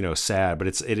feel, sad, but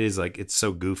it is like, it's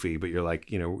so goofy, but you're like,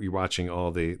 you're watching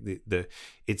all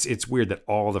it's weird that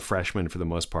all the freshmen for the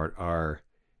most part are,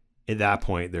 at that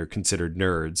point, they're considered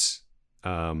nerds.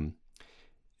 And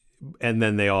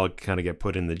then they all kind of get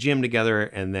put in the gym together,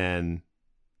 and then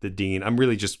the dean, I'm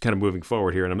really just kind of moving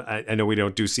forward here. And I know we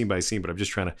don't do scene by scene, but I'm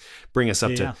just trying to bring us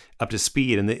up to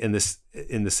speed in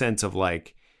the sense of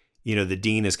like, the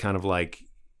dean is kind of like,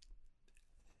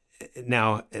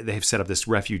 now they've set up this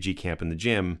refugee camp in the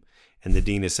gym, and the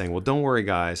dean is saying, well, don't worry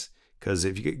guys, because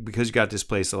because you got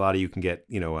displaced, a lot of you can get,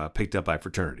 picked up by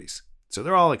fraternities. So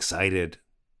they're all excited,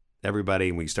 everybody.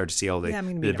 And we start to see all the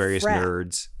various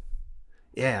nerds.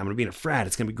 Yeah, I'm going to be in a frat.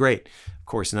 It's going to be great. Of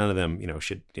course, none of them,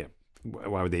 should,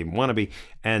 why would they even want to be?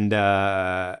 And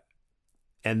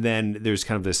then there's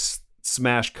kind of this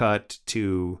smash cut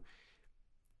to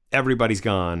everybody's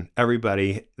gone.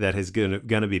 Everybody that is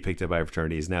gonna be picked up by a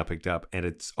fraternity is now picked up, and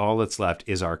it's all that's left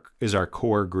is our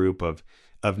core group of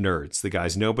nerds, the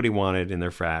guys nobody wanted in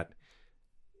their frat.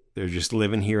 They're just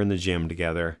living here in the gym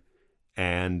together,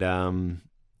 and who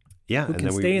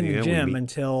can stay in the gym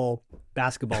until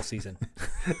basketball season,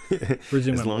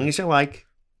 presumably. As long as you like,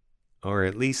 or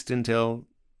at least until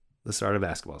the start of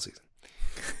basketball season.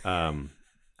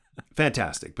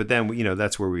 Fantastic. But then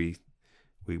that's where we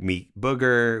meet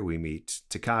Booger, we meet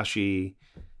Takashi,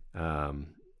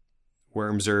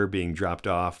 Wormser being dropped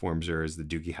off. Wormser is the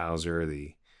Doogie Howser,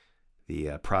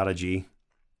 the prodigy,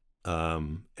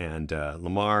 and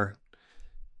Lamar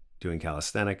doing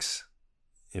calisthenics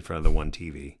in front of the one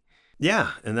TV.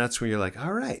 Yeah, and that's where you're like,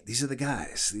 all right, these are the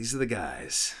guys.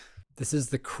 This is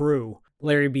the crew.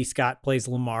 Larry B. Scott plays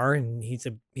Lamar, and he's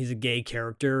a gay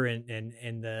character, and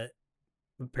the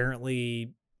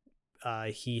apparently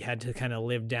he had to kind of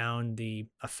live down the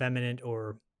effeminate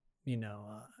or,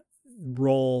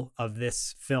 role of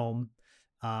this film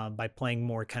by playing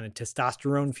more kind of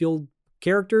testosterone fueled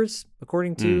characters,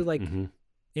 according to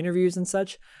interviews and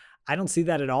such. I don't see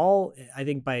that at all. I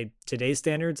think by today's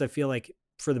standards, I feel like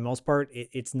for the most part,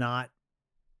 it's not.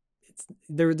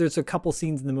 There's a couple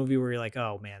scenes in the movie where you're like,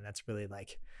 oh man, that's really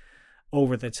like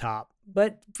over the top.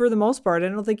 But for the most part, I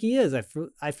don't think he is.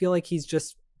 I feel like he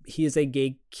is a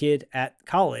gay kid at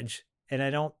college, and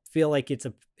I don't feel like it's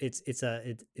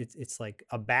like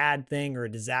a bad thing or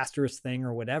a disastrous thing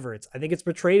or whatever. I think it's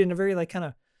portrayed in a very like kind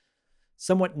of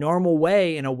somewhat normal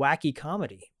way in a wacky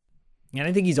comedy, and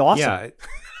I think he's awesome. Yeah.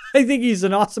 I think he's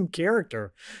an awesome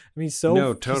character. I mean, he's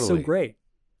so great.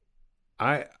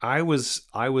 I was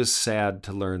sad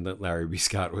to learn that Larry B.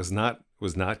 Scott was not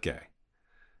gay.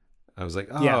 I was like,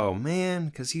 oh man,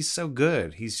 because he's so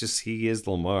good. He is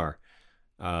Lamar.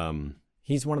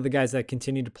 He's one of the guys that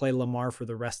continued to play Lamar for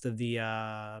the rest of the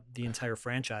entire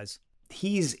franchise.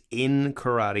 He's in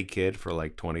Karate Kid for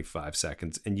like 25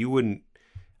 seconds, and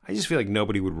I just feel like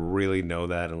nobody would really know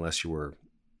that unless you were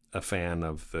a fan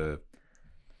of the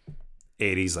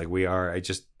 80s like we are.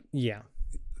 It's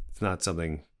not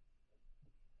something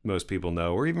most people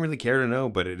know or even really care to know,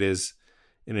 but it is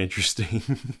an interesting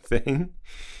thing.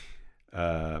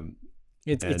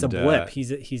 It's a blip.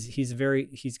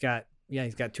 He's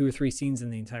got 2 or 3 scenes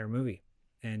in the entire movie,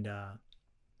 and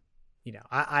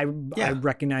I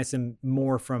recognize him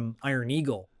more from Iron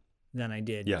Eagle than I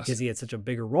did because he had such a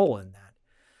bigger role in that.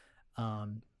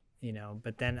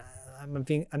 But then I'm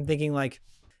thinking like,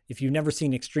 if you've never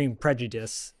seen Extreme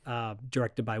Prejudice,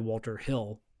 directed by Walter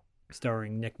Hill,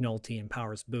 starring Nick Nolte and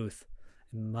Powers Booth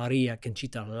and Maria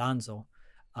Conchita Alonso,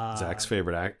 Zach's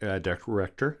favorite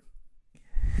director.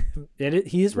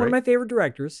 He is one of my favorite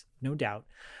directors, no doubt.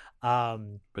 But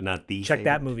not the check favorite.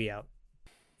 That movie out.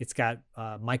 It's got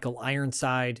Michael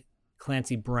Ironside,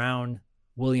 Clancy Brown,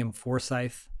 William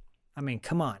Forsythe. I mean,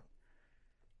 come on.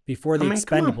 Before The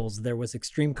Expendables, there was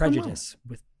Extreme Prejudice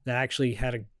that actually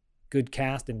had a good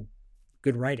cast and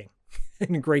good writing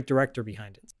and a great director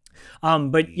behind it.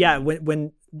 But yeah,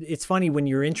 when it's funny when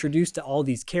you're introduced to all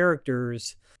these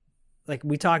characters, like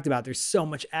we talked about, there's so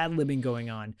much ad-libbing going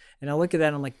on. And I look at that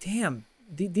and I'm like, damn,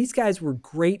 these guys were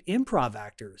great improv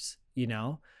actors,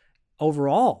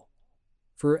 overall.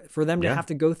 For them to have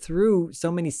to go through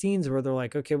so many scenes where they're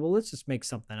like, okay, well, let's just make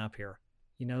something up here.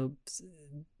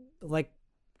 Like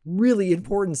really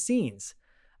important scenes.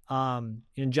 John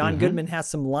Goodman has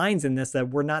some lines in this that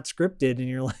were not scripted, and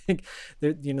you're like,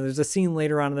 there's a scene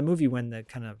later on in the movie when the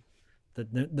kind of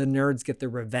the nerds get their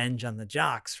revenge on the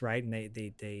jocks, right? And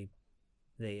they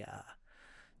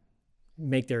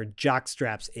make their jock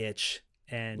straps itch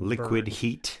and liquid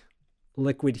heat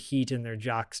in their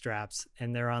jock straps,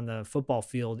 and they're on the football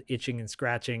field itching and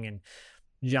scratching, and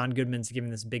John Goodman's giving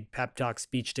this big pep talk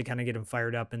speech to kind of get him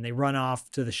fired up, and they run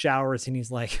off to the showers, and he's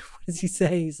like, what does he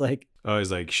say? He's like,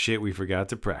 shit, we forgot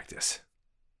to practice.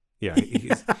 Yeah,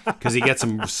 because he gets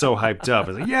him so hyped up.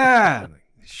 It's like, yeah,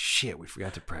 shit, we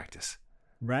forgot to practice.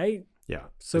 Right? Yeah,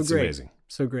 so it's great, amazing.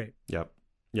 so great. Yep.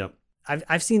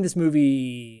 I've seen this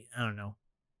movie, I don't know,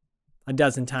 a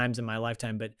dozen times in my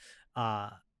lifetime, but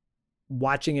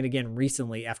watching it again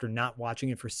recently after not watching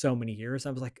it for so many years,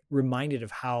 I was like reminded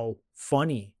of how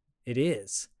funny it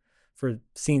is for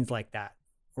scenes like that,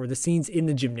 or the scenes in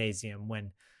the gymnasium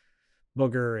when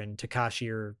Booger and Takashi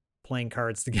are playing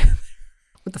cards together.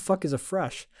 What the fuck is a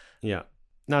fresh? Yeah.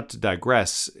 Not to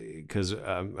digress, because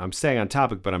I'm staying on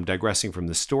topic, but I'm digressing from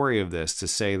the story of this to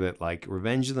say that like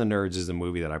Revenge of the Nerds is a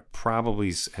movie that I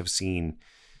probably have seen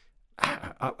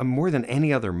more than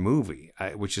any other movie,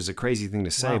 which is a crazy thing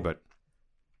to say, but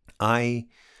I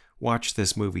watched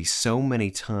this movie so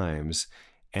many times,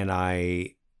 and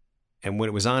when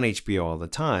it was on HBO all the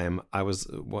time, I was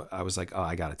like, oh,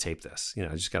 I got to tape this.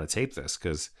 I just got to tape this,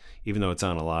 because even though it's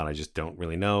on a lot, I just don't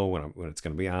really know when it's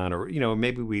going to be on, or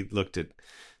maybe we looked at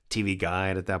TV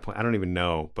Guide at that point. I don't even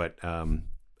know, but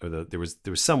there was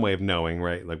some way of knowing,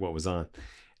 right, like what was on,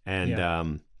 and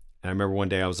I remember one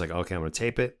day I was like, okay, I'm going to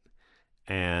tape it,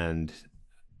 and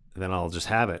then I'll just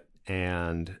have it,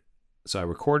 and so I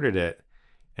recorded it,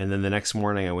 and then the next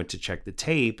morning I went to check the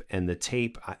tape, and the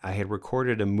tape, I had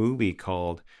recorded a movie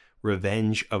called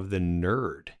Revenge of the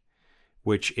Nerd,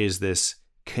 which is this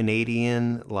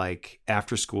Canadian like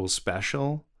after school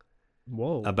special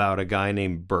about a guy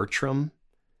named Bertram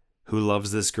who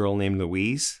loves this girl named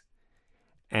Louise.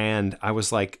 And I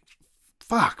was like,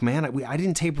 fuck, man, I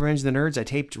didn't tape Revenge of the Nerds. I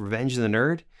taped Revenge of the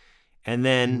Nerd. And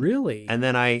then really, and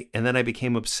then I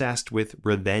became obsessed with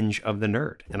Revenge of the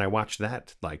Nerd, and I watched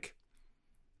that like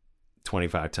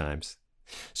 25 times.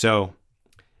 So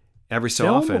every so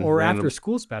Film often, or after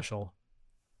school special?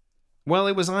 well,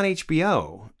 it was on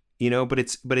HBO, but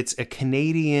it's a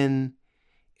Canadian.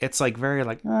 It's like very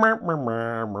like.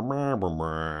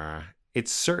 It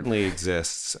certainly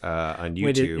exists on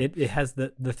YouTube. Wait, it has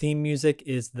the theme music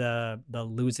is the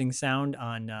losing sound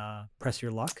on Press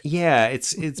Your Luck? Yeah,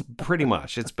 it's pretty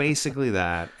much. It's basically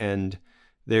that. And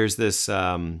there's this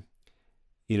the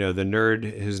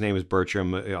nerd whose name is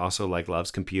Bertram also like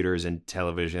loves computers and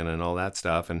television and all that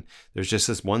stuff. And there's just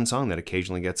this one song that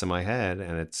occasionally gets in my head,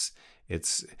 and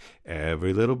it's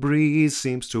every little breeze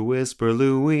seems to whisper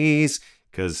Louise,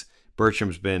 because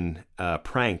Bertram's been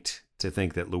pranked to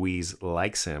think that Louise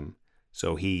likes him.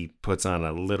 So he puts on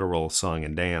a literal song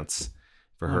and dance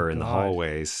for her in the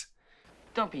hallways.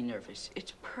 Don't be nervous.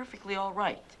 It's perfectly all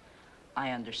right.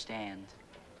 I understand.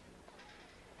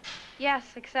 Yes,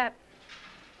 except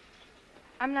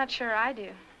I'm not sure I do.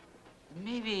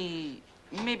 Maybe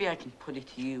I can put it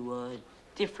to you a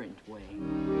different way.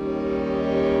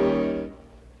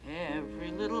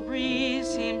 Every little breeze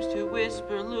seems to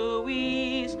whisper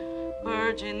Louise.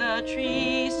 Birds in the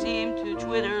trees seem to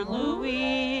twitter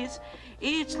Louise.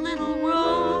 Each little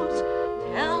rose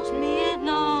tells me it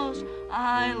knows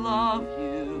I love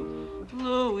you,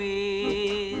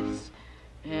 Louise.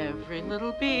 Every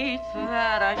little beat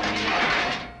that I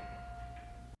feel.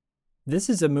 This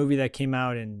is a movie that came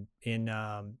out in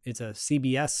it's a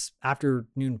CBS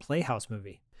afternoon Playhouse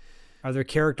movie. Are there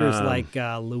characters like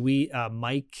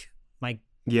Mike?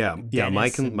 Yeah,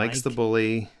 Dennis Mike's the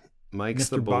bully. Mike's Mr.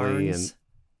 the bully, Barnes.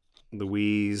 and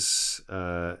Louise.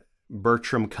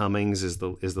 Bertram Cummings is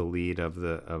the lead of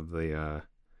the.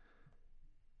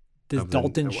 Does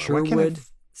Dalton Sherwood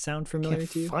sound familiar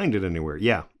to you? Find it anywhere.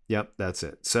 Yeah, yep, that's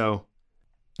it. So,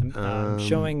 I'm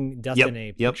showing Dustin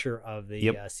a picture of the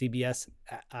CBS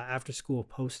after school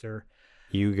poster.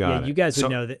 You got it. You guys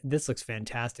would know that this looks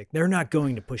fantastic. They're not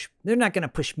going to push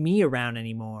me around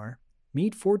anymore.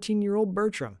 Meet 14-year-old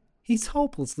Bertram. He's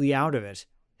hopelessly out of it,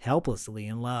 helplessly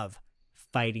in love,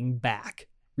 fighting back.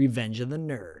 Revenge of the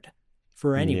Nerd.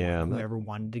 For anyone who ever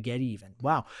wanted to get even.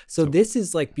 Wow. So this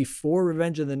is like before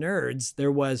Revenge of the Nerds,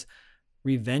 there was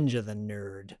Revenge of the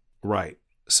Nerd. Right.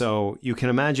 So you can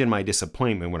imagine my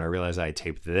disappointment when I realized I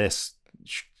taped this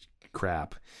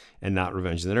crap and not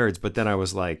Revenge of the Nerds. But then I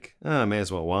was like, I may as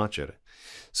well watch it.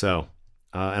 So,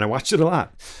 and I watched it a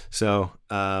lot. So,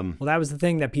 well, that was the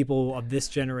thing that people of this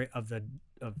of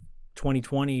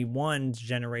 2021's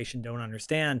generation don't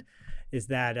understand is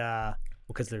that,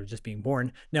 because they're just being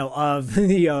born. No, of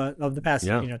the past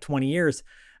 20 years,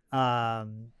 that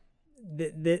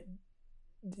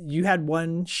you had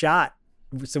one shot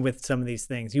with some of these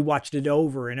things. You watched it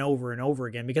over and over and over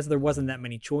again because there wasn't that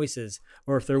many choices,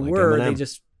 or if there were, Eminem. They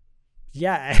just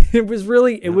it was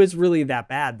really that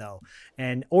bad though,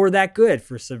 or that good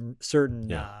for some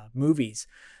certain movies,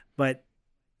 but.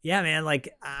 Yeah, man, like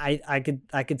I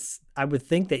would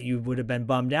think that you would have been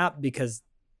bummed out because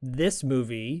this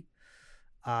movie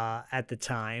at the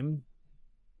time,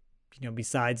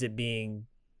 besides it being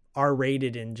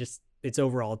R-rated and just its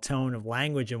overall tone of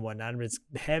language and whatnot, it's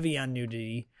heavy on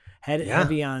nudity,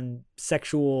 heavy on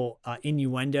sexual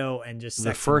innuendo and just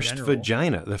sex the first in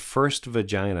general. The first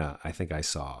vagina I think I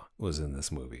saw was in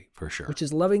this movie for sure. Which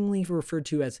is lovingly referred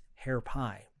to as hair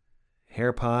pie.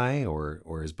 Hair pie, or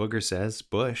as Booger says,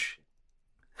 Bush.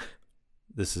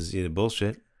 This is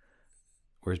bullshit.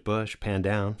 Where's Bush? Pan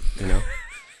down,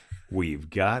 We've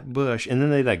got Bush. And then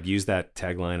they like use that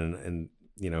tagline and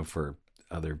for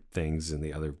other things in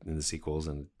the sequels,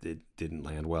 and it didn't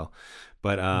land well.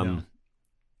 But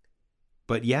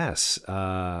but yes,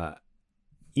 this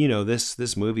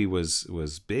movie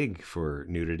was big for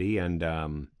nudity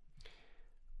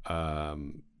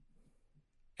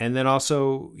and then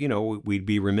also, we'd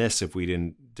be remiss if we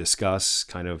didn't discuss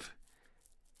kind of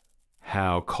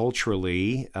how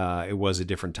culturally it was a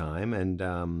different time. And,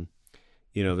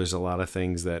 there's a lot of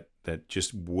things that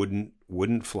just wouldn't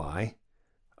fly.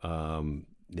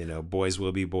 Boys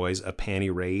will be boys, a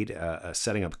panty raid,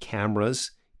 setting up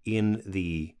cameras in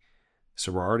the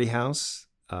sorority house.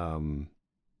 And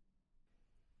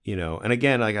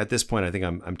again, like at this point, I think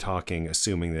I'm talking,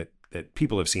 assuming that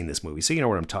people have seen this movie. So you know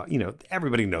what I'm talking,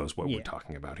 everybody knows what we're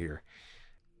talking about here.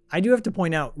 I do have to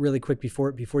point out really quick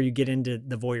before you get into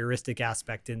the voyeuristic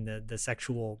aspect and the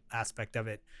sexual aspect of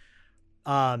it.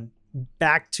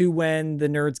 Back to when the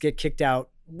nerds get kicked out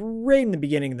right in the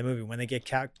beginning of the movie, when they get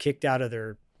kicked out of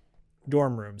their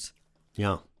dorm rooms.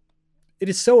 Yeah. It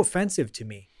is so offensive to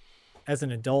me as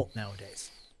an adult nowadays.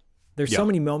 There's so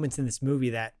many moments in this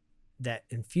movie that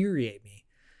infuriate me.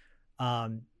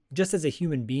 Just as a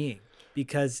human being,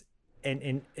 because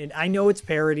and I know it's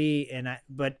parody,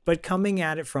 but coming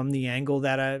at it from the angle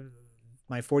that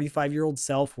my 45-year-old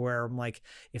self, where I'm like,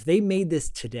 if they made this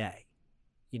today,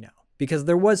 because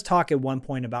there was talk at one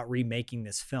point about remaking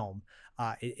this film,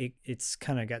 it's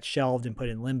kind of got shelved and put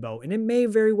in limbo, and it may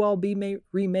very well be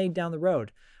remade down the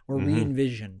road or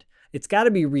re-envisioned. It's got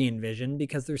to be re-envisioned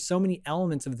because there's so many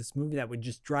elements of this movie that would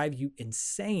just drive you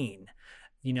insane.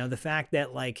 The fact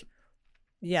that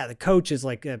the coach is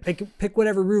like, pick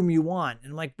whatever room you want.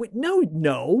 And I'm like, wait, no,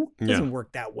 it doesn't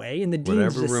work that way. And the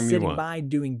dean's just sitting by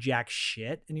doing jack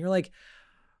shit. And you're like,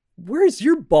 where's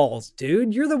your balls,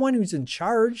 dude? You're the one who's in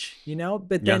charge,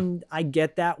 But then I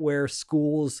get that where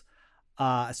schools,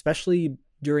 especially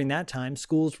during that time,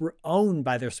 schools were owned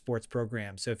by their sports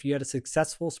program. So if you had a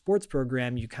successful sports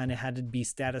program, you kind of had to be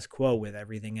status quo with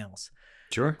everything else.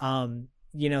 Sure.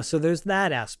 So there's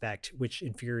that aspect, which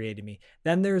infuriated me.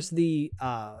 Then there's the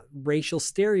racial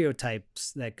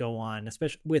stereotypes that go on,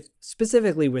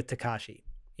 specifically with Takashi,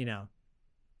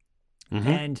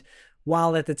 And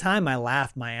while at the time I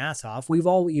laughed my ass off, we've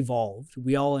all evolved.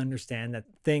 We all understand that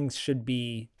things should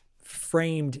be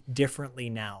framed differently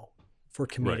now for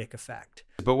comedic effect.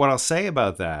 But what I'll say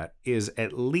about that is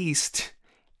at least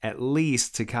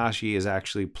Takashi is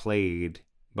actually played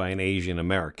by an Asian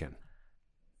American.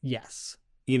 Yes.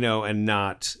 And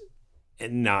not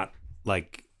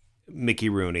like Mickey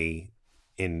Rooney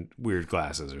in weird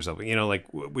glasses or something,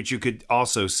 which you could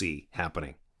also see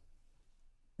happening.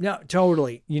 No,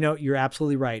 totally. You're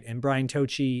absolutely right. And Brian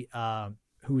Tochi,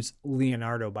 who's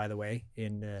Leonardo, by the way,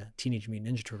 in the Teenage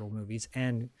Mutant Ninja Turtle movies,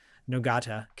 and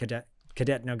Nogata, Cadet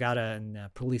Nogata in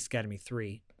Police Academy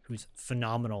 3, who's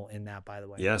phenomenal in that, by the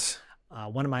way. Yes.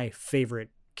 One of my favorite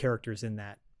characters in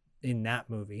that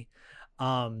movie.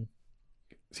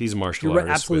 He's a martial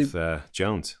artist with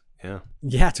Jones. Yeah.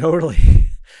 Yeah, totally.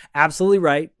 Absolutely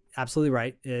right.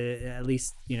 At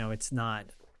least, it's not.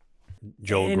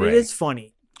 Joel and Grey. It is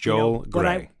funny. Joel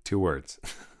Grey. 2 words.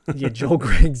 Yeah, Joel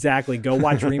Grey. Exactly. Go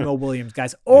watch Remo Williams,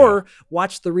 guys. Or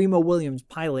watch the Remo Williams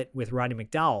pilot with Roddy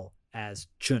McDowall as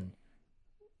Chun,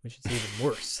 which is even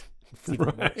worse. It's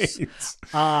even worse.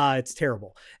 It's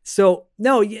terrible. So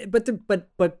no, but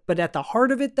at the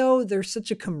heart of it though, there's such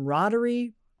a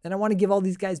camaraderie, and I want to give all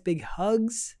these guys big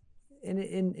hugs,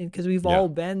 and because we've all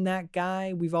been that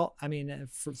guy.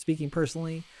 For speaking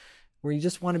personally, where you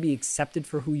just want to be accepted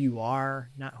for who you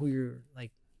are, not who you're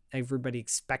like everybody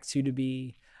expects you to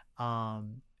be.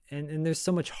 And there's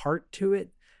so much heart to it,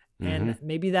 and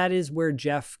maybe that is where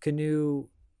Jeff Canoe,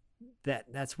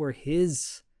 that's where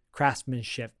his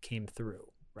craftsmanship came through,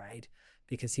 right?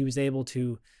 Because he was able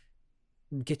to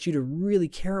get you to really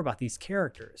care about these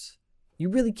characters. You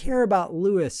really care about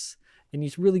Lewis, and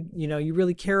you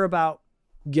really care about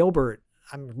Gilbert.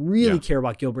 I really care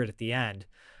about Gilbert at the end.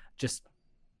 Just,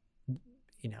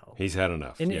 he's had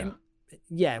enough. And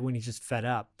when he's just fed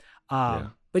up.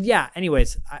 But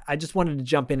anyways, I just wanted to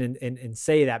jump in and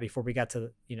say that before we got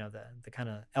to, the kind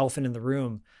of elephant in the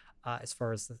room, as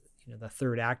far as the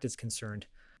third act is concerned.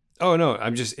 Oh no,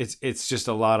 it's just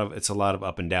a lot of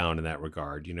up and down in that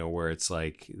regard, where it's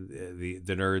like the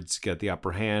nerds get the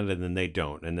upper hand and then they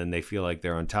don't, and then they feel like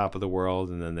they're on top of the world,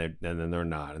 and then they're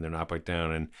not, and they're not back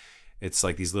down, and it's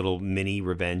like these little mini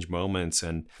revenge moments,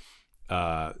 and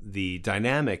the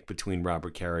dynamic between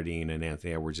Robert Carradine and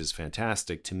Anthony Edwards is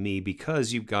fantastic to me,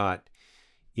 because you've got,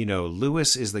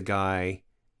 Lewis is the guy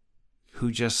who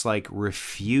just like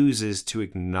refuses to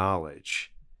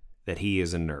acknowledge that he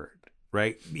is a nerd.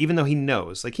 Right? Even though he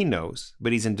knows,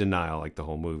 but he's in denial like the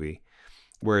whole movie.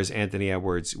 Whereas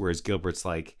Gilbert's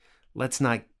like, let's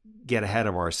not get ahead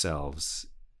of ourselves.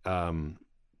 I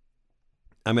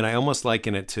almost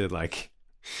liken it to like,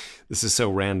 this is so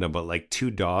random, but like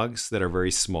 2 dogs that are very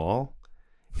small,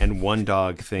 and one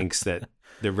dog thinks that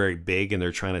they're very big and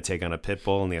they're trying to take on a pit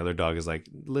bull, and the other dog is like,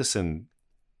 listen,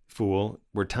 fool,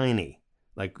 we're tiny.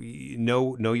 Like,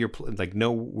 know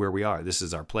where we are. This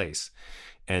is our place.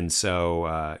 And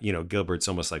so, Gilbert's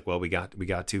almost like, well, we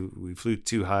flew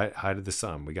too high to the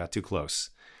sun. We got too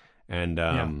close. And,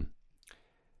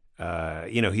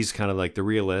 he's kind of like the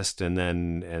realist. And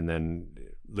then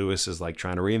Lewis is like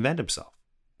trying to reinvent himself.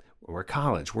 We're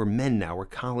college. We're men now. We're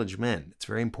college men. It's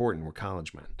very important. We're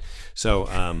college men. So,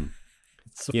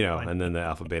 so and then the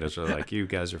alpha betas are like, you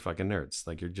guys are fucking nerds.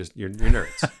 Like, you're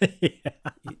nerds.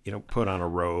 You don't put on a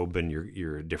robe and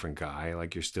you're a different guy.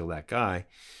 Like, you're still that guy.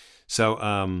 So,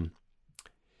 and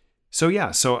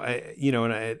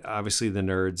obviously the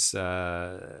nerds,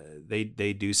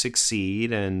 they do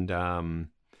succeed, and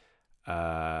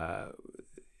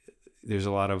there's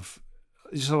a lot of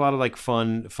like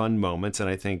fun moments, and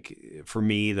I think for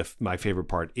me my favorite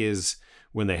part is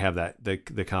when they have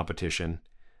the competition.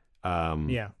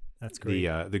 Yeah, that's great.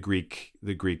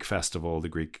 The Greek festival, the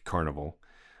Greek carnival,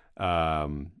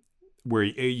 where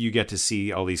you get to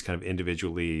see all these kind of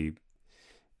individually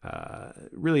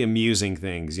really amusing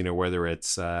things, whether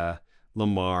it's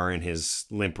Lamar and his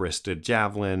limp-wristed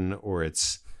javelin, or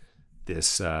it's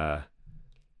this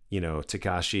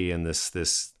Takashi and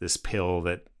this pill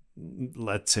that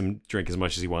lets him drink as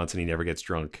much as he wants and he never gets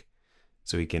drunk,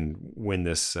 so he can win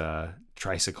this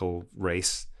tricycle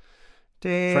race.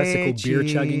 Tricycle beer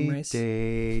chugging race.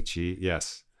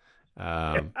 Yes.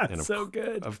 And so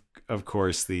good. Of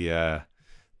course, the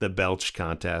belch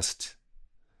contest.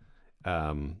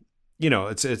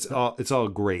 It's all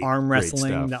great. Arm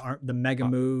wrestling, great stuff. the mega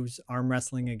moves, arm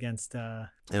wrestling against. And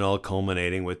all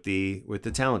culminating with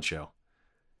the talent show,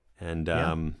 and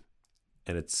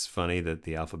it's funny that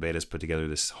the Alpha Betas put together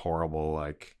this horrible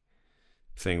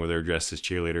thing where they're dressed as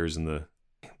cheerleaders, and the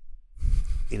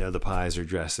Pies are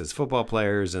dressed as football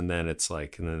players, and then it's and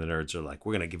then the Nerds are like,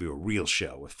 we're gonna give you a real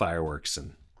show with fireworks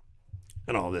and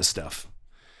all this stuff.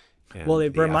 And well,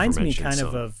 it reminds me kind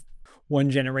of one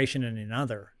generation and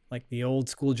another. Like the old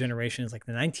school generation is like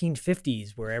the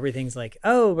 1950s, where everything's like,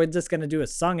 oh, we're just gonna do a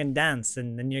song and dance,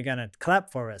 and then you're gonna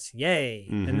clap for us, yay!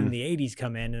 Mm-hmm. And then the 80s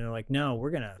come in, and they're like, no,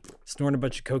 we're gonna snort a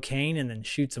bunch of cocaine and then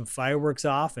shoot some fireworks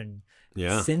off and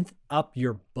synth up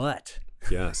your butt.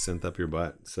 Yeah, synth up your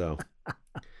butt. So.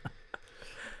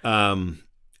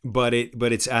 But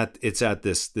it's at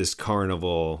this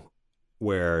carnival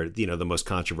where the most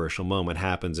controversial moment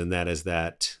happens, and that is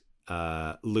that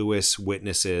Lewis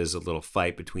witnesses a little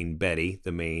fight between Betty,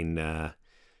 the main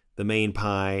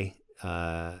Pie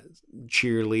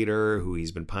cheerleader who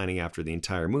he's been pining after the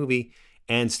entire movie,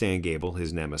 and Stan Gable,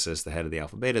 his nemesis, the head of the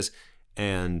Alpha Betas.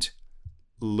 And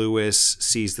Lewis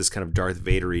sees this kind of Darth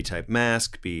Vader-y type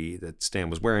mask that Stan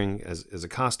was wearing as a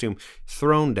costume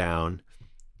thrown down.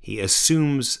 He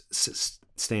assumes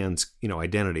Stan's,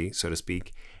 identity, so to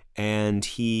speak, and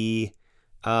he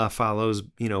follows,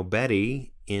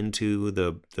 Betty into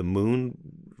the moon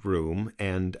room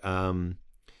and,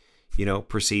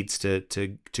 proceeds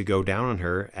to go down on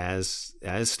her as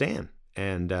Stan,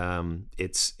 and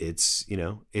it's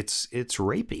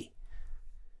rapey.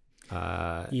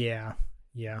 Yeah.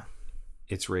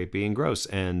 It's rapey and gross,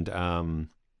 and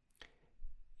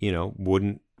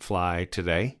wouldn't fly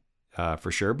today.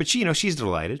 For sure. But she's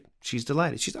delighted. She's,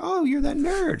 oh, you're that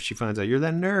nerd. She finds out you're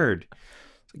that nerd.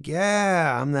 It's like,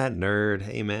 yeah, I'm that nerd.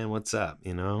 Hey man, what's up?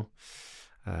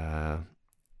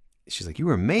 She's like, you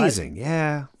were amazing.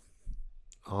 Yeah.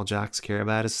 All jocks care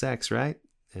about is sex, right?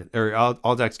 Or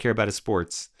all jocks care about is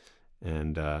sports,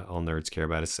 and all nerds care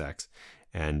about is sex.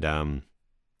 And and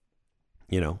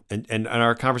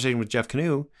our conversation with Jeff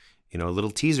Canoe, a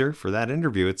little teaser for that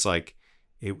interview. It's like,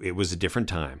 it was a different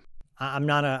time. I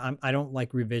don't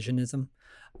like revisionism,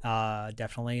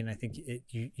 definitely. And I think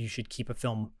you should keep a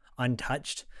film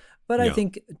untouched, but I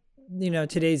think,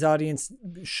 today's audience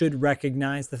should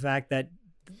recognize the fact that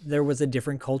there was a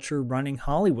different culture running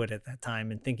Hollywood at that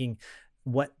time, and thinking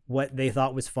what they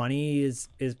thought was funny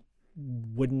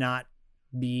would not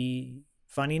be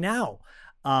funny now.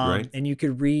 Right. And you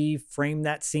could reframe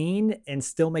that scene and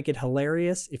still make it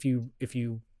hilarious if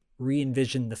you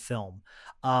re-envision the film.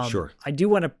 Sure. I do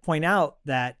want to point out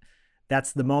that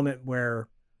that's the moment where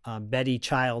Betty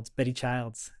Childs,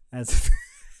 as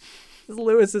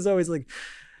Lewis is always like,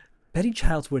 Betty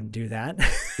Childs wouldn't do that.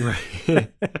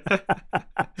 Right.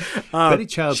 Betty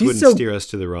Childs wouldn't steer us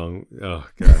to the wrong. Oh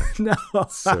God. No.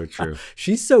 So true.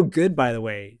 She's so good, by the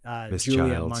way. Miss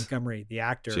Julia Childs. Montgomery, the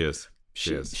actor. She is.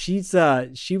 She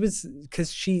was,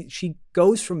 because she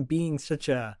goes from being such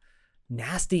a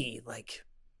nasty,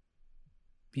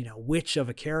 witch of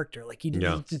a character, you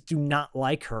just do not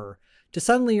like her, to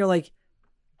suddenly you're like,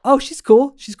 oh, she's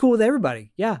cool. She's cool with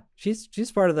everybody. Yeah, she's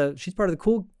part of the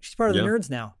cool. She's part of the nerds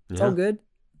now. It's all good.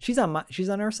 She's on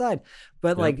our side.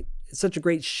 But it's such a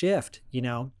great shift,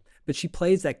 But she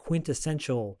plays that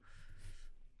quintessential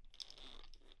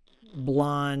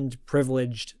blonde,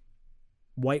 privileged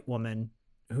white woman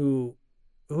who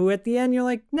at the end you're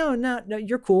like, no,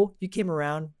 you're cool. You came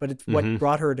around, but it's what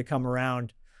brought her to come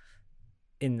around.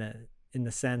 In the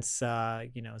sense,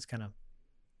 it's kind of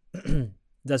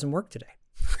doesn't work today.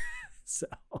 So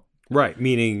right,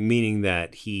 meaning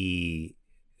that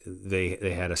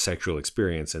they had a sexual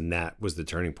experience, and that was the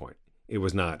turning point. It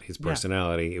was not his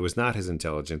personality. Yeah. It was not his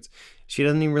intelligence. She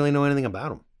doesn't even really know anything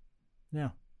about him.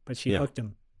 No, but she hooked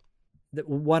him.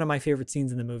 One of my favorite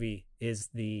scenes in the movie is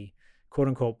the quote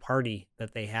unquote party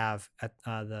that they have at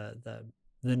the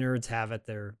nerds have at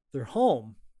their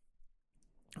home.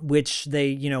 which they,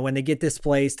 you know, when they get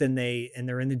displaced and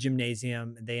they're in the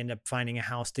gymnasium, they end up finding a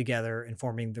house together and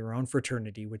forming their own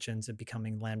fraternity, which ends up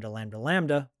becoming Lambda Lambda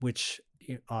Lambda, which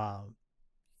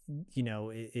you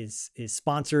know, is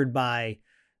sponsored by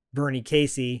Bernie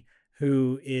Casey,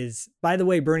 who is, by the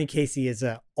way, Bernie Casey is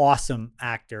an awesome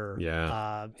actor.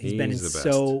 Yeah. He's been in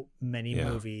so many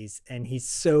movies, and he's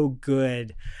so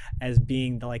good as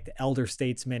being the elder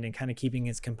statesman and kind of keeping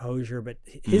his composure, but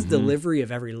his delivery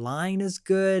of every line is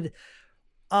good.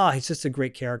 He's just a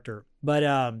great character. But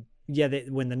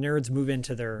when the nerds move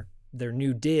into their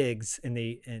new digs,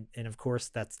 and of course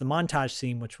that's the montage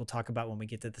scene, which we'll talk about when we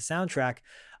get to the soundtrack,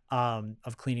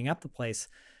 of cleaning up the place.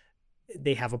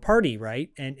 They have a party, right?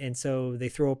 And so they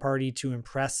throw a party to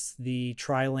impress the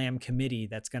Tri-Lam committee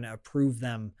that's going to approve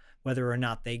them whether or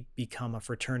not they become a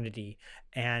fraternity.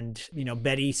 And, you know,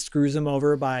 Betty screws them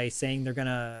over by saying they're going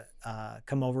to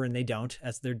come over, and they don't,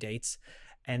 as their dates.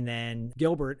 And then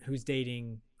Gilbert, who's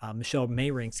dating Michelle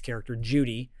Mayrink's character,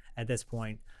 Judy, at this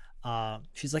point,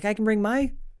 she's like, I can bring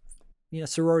my, you know,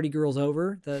 sorority girls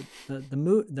over, the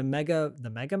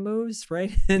mega moves, right?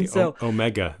 And the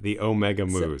Omega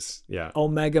moves. Yeah.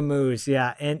 Omega moves.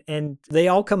 Yeah. And they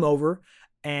all come over,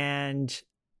 and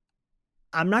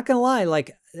I'm not going to lie.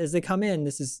 Like, as they come in,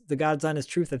 this is the God's honest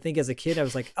truth. I think as a kid, I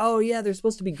was like, oh yeah, they're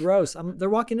supposed to be gross. They're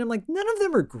walking in, like, none of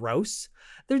them are gross.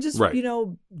 They're just, you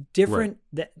know, different.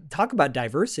 Talk about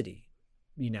diversity,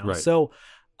 you know? Right. So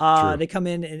they come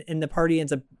in, and the party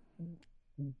ends up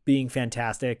being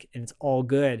fantastic, and it's all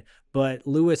good, but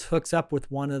Lewis hooks up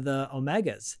with one of the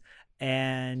Omegas,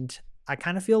 and I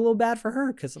kind of feel a little bad for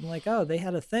her, because I'm like, oh, they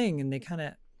had a thing, and they kind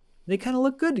of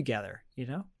look good together, you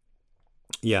know?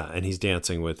 Yeah, and he's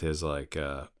dancing with his like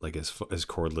his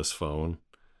cordless phone.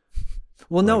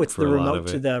 Well, no, it's the remote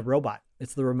to the robot.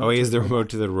 It's the remote. Oh, he has the remote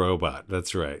to the robot.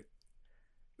 That's right.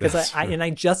 Because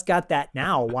I just got that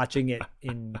now, watching it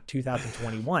in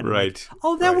 2021. Right. Like,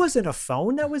 oh, that wasn't a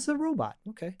phone. That was a robot.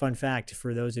 Okay. Fun fact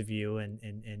for those of you,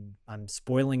 and I'm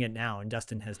spoiling it now, and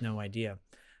Dustin has no idea.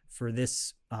 For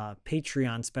this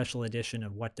Patreon special edition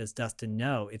of What Does Dustin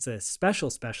Know? It's a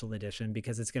special edition,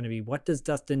 because it's going to be What Does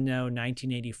Dustin Know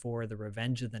 1984, The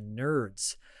Revenge of the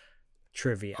Nerds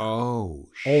trivia. Oh,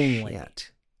 only.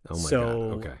 Shit. Oh my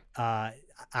God. Okay.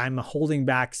 I'm holding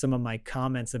back some of my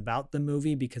comments about the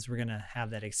movie, because we're going to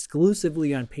have that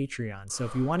exclusively on Patreon. So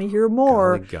if you want to hear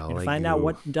more and find out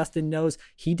what Dustin knows,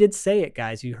 he did say it,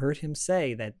 guys. You heard him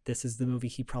say that this is the movie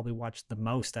he probably watched the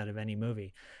most out of any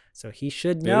movie. So he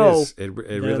should know. It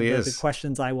really is. The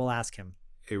questions I will ask him.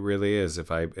 It really is. If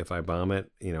I bomb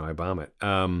it, you know, I bomb it.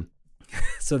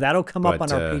 So that'll come up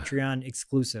on our Patreon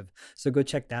exclusive. So go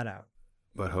check that out.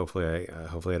 But hopefully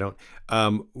I don't.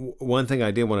 One thing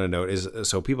I did want to note is,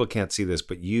 so people can't see this,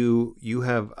 but you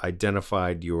have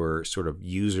identified your sort of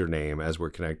username as we're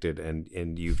connected,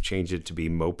 and you've changed it to be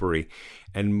Mopery.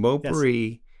 And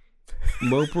Mopery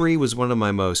was one of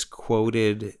my most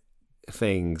quoted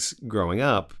things growing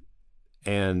up,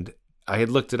 and I had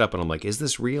looked it up, and I'm like, is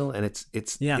this real? And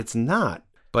it's not.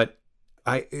 But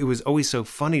it was always so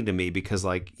funny to me, because,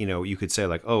 like, you know, you could say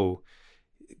like, oh,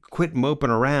 quit moping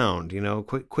around, you know,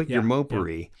 quit your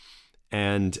mopery.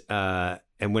 Yeah.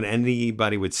 And when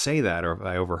anybody would say that, or if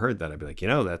I overheard that, I'd be like, you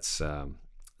know, that's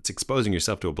it's exposing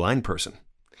yourself to a blind person.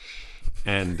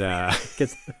 And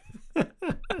that's in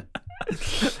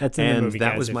the movie,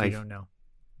 that guys, was if you don't know.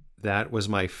 That was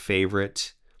my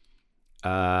favorite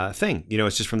thing. You know,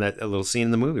 it's just from that little scene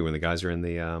in the movie when the guys are in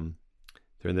the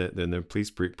they're in the police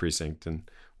precinct,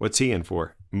 and what's he in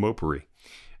for? Mopery.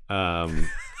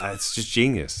 It's just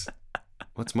genius.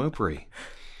 What's Mopery?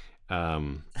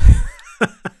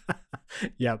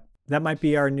 Yep. That might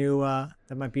be our new,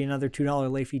 that might be another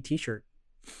 $2 late fee t-shirt.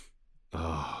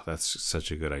 Oh, that's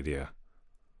such a good idea.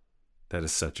 That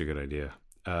is such a good idea.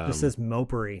 This says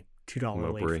Mopery,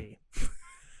 $2 late fee.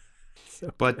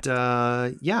 But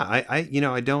yeah,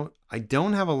 I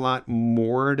don't have a lot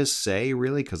more to say,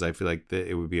 really, because I feel like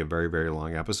it would be a very, very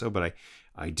long episode, but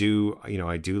I do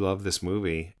love this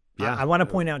movie. Yeah. I want to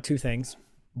point out two things.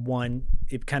 One,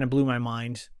 it kind of blew my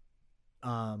mind,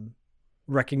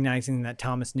 recognizing that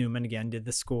Thomas Newman again did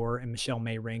the score, and Michelle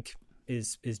Mayrink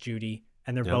is Judy,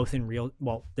 and they're both in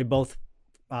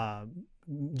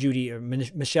Judy or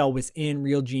Michelle was in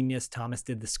Real Genius. Thomas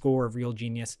did the score of Real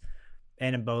Genius,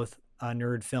 and in both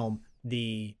nerd film,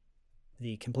 the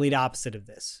complete opposite of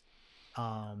this.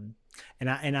 And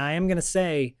I am going to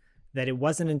say that it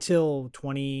wasn't until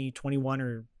 2021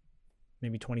 or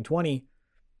maybe 2020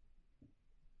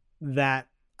 that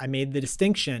I made the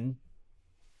distinction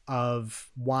of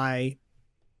why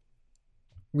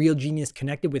Real Genius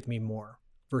connected with me more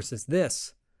versus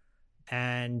this.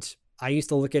 And I used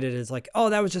to look at it as like, oh,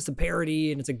 that was just a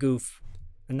parody and it's a goof.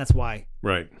 And that's why.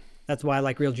 Right. That's why I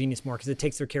like Real Genius more, because it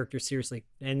takes their characters seriously.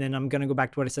 And then I'm going to go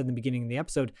back to what I said in the beginning of the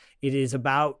episode. It is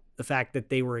about the fact that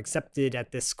they were accepted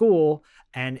at this school,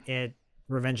 and at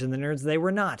Revenge of the Nerds, they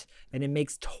were not. And it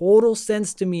makes total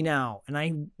sense to me now. And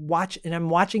I'm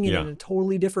watching it in a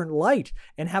totally different light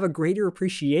and have a greater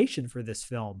appreciation for this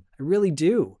film. I really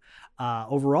do.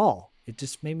 Overall, it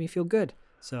just made me feel good.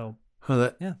 So,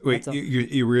 wait,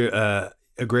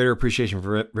 a greater appreciation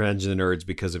for Revenge of the Nerds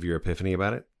because of your epiphany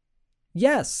about it?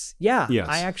 Yes. Yeah. Yes,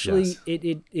 I actually,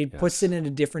 yes. it puts it in a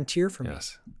different tier for me.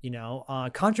 Yes.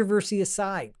 Controversy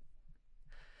aside,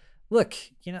 look,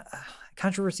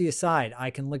 controversy aside, I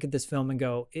can look at this film and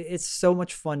go, it's so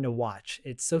much fun to watch.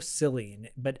 It's so silly,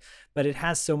 but it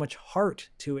has so much heart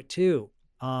to it too.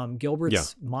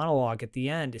 Gilbert's monologue at the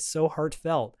end is so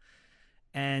heartfelt,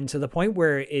 and to the point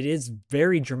where it is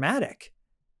very dramatic.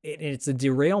 It's a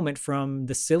derailment from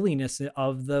the silliness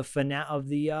of the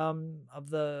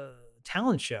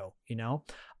talent show,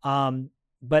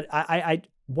 But I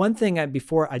one thing I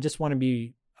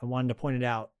wanted to point it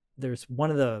out. There's one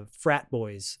of the frat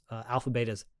boys, Alpha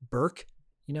Beta's Burke,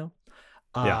 He's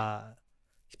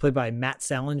played by Matt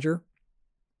Salinger.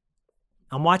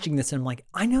 I'm watching this and I'm like,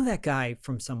 I know that guy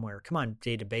from somewhere. Come on,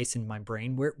 database in my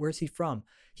brain. Where's he from?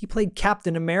 He played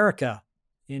Captain America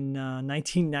in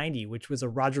 1990, which was a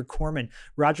Roger Corman.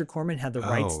 Roger Corman had the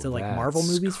rights to Marvel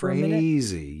movies for a minute.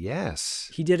 Crazy,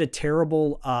 yes. He did a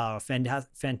terrible,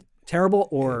 terrible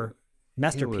or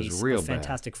masterpiece real of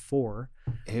Fantastic Four.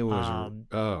 It was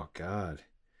oh god.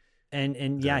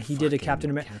 And he did a Captain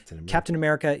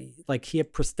America. Like, he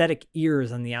had prosthetic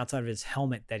ears on the outside of his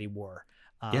helmet that he wore.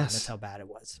 That's how bad it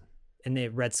was. And the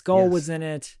Red Skull was in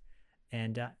it,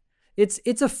 and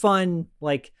it's a fun,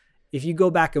 like, if you go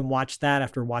back and watch that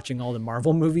after watching all the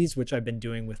Marvel movies, which I've been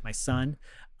doing with my son,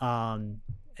 and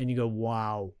you go,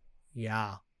 wow,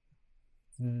 yeah,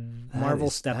 Marvel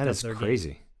stepped up their game. That is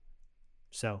crazy.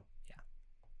 So,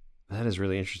 that is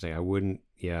really interesting.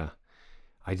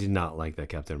 I did not like that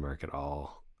Captain America at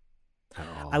all.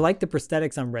 I like the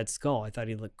prosthetics on Red Skull. I thought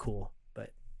he looked cool,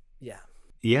 but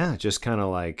yeah, just kind of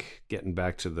like getting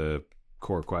back to the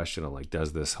core question of like,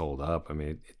 does this hold up? I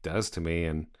mean, it does to me,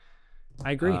 and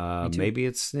I agree. Maybe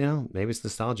it's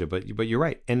nostalgia, but you're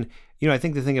right. And I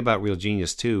think the thing about Real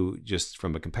Genius too, just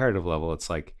from a comparative level, it's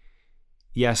like,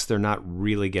 yes, they're not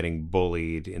really getting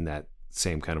bullied in that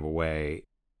same kind of a way.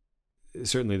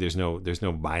 Certainly, there's no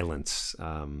violence,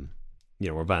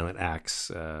 or violent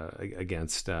acts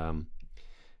against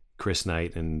Chris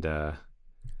Knight and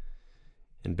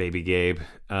Baby Gabe,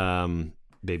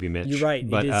 Baby Mitch. You're right.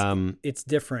 But it's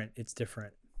different. It's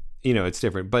different. It's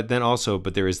different. But then also,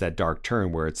 there is that dark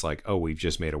turn where it's like, oh, we've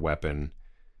just made a weapon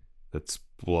that's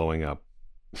blowing up,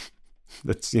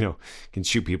 that's can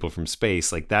shoot people from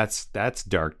space. Like that's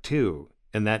dark too,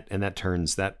 and that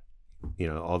turns that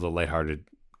all the lighthearted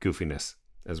goofiness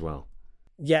as well.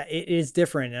 Yeah, it is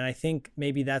different, and I think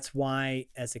maybe that's why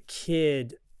as a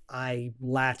kid I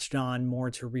latched on more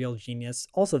to Real Genius.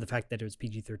 Also, the fact that it was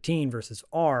PG-13 versus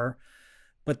R,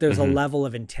 but there's a level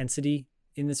of intensity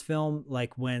in this film,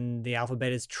 like when the Alpha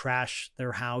Betas trash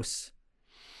their house.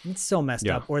 It's so messed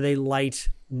up. Or they light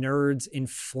nerds in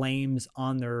flames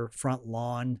on their front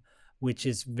lawn, which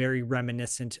is very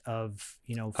reminiscent of,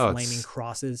 flaming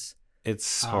crosses.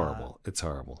 It's horrible. It's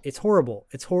horrible. It's horrible.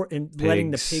 And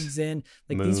letting the pigs in.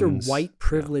 Like, moons, these are white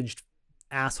privileged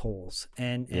assholes.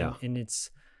 And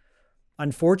it's,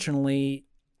 unfortunately,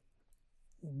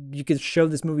 you could show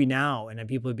this movie now and then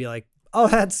people would be like, oh,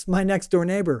 that's my next door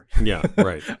neighbor. Yeah,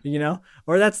 right.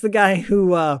 Or that's the guy who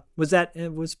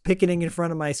was picketing in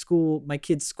front of my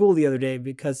kid's school the other day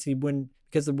because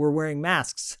we're wearing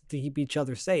masks to keep each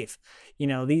other safe.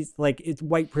 These, like, it's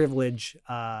white privilege,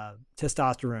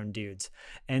 testosterone dudes.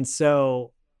 And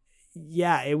so,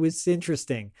 yeah, it was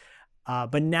interesting.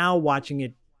 But now watching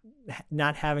it,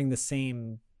 not having the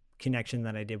same connection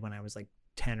that I did when I was like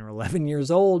 10 or 11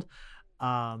 years old,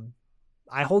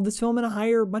 I hold this film in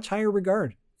a much higher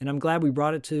regard, and I'm glad we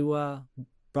brought it to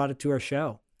our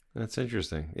show. That's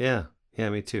interesting. Yeah,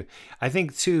 me too. I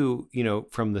think too,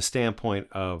 from the standpoint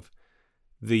of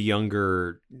the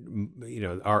younger,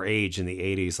 our age in the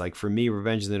 80s, like for me,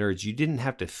 Revenge of the Nerds, you didn't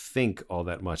have to think all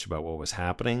that much about what was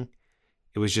happening.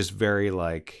 It was just very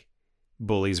like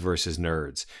bullies versus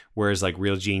nerds. Whereas like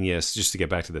Real Genius, just to get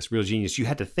back to this, Real Genius, you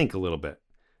had to think a little bit.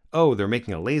 Oh, they're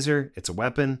making a laser. It's a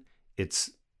weapon. It's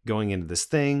going into this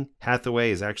thing. Hathaway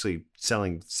is actually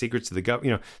selling secrets to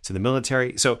the to the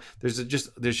military. So there's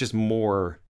just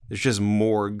more There's just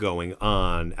more going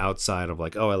on outside of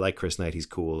like, oh, I like Chris Knight. He's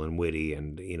cool and witty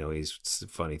and, you know, he's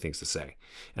funny things to say.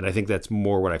 And I think that's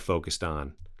more what I focused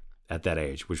on at that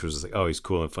age, which was like, oh, he's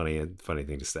cool and funny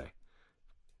thing to say.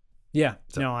 Yeah.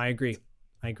 So, no, I agree.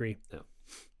 Yeah.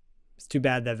 It's too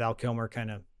bad that Val Kilmer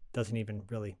kind of doesn't even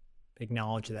really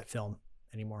acknowledge that film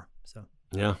anymore. So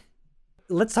yeah.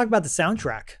 Let's talk about the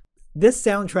soundtrack. This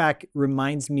soundtrack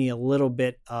reminds me a little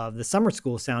bit of the Summer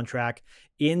School soundtrack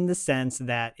in the sense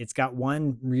that it's got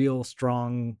one real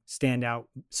strong standout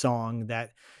song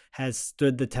that has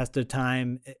stood the test of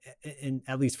time,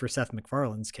 at least for Seth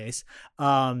MacFarlane's case.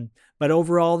 But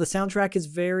overall, the soundtrack is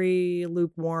very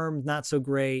lukewarm, not so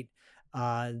great.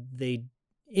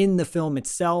 In the film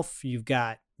itself, you've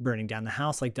got Burning Down the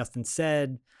House, like Dustin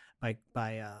said, by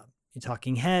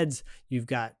Talking Heads. You've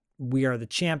got We Are the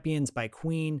Champions by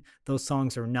Queen. Those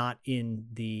songs are not in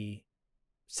the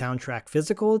soundtrack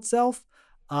physical itself.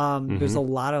 There's a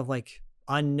lot of like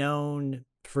unknown,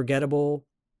 forgettable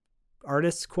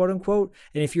artists, quote unquote.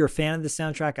 And if you're a fan of the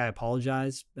soundtrack, I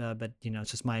apologize, but you know,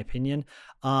 it's just my opinion.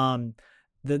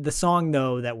 The song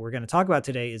though that we're going to talk about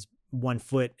today is One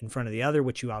Foot in Front of the Other,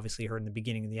 which you obviously heard in the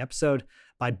beginning of the episode,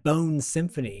 by Bone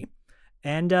Symphony.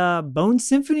 And Bone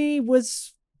Symphony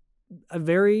was a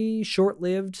very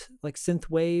short-lived like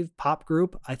synthwave pop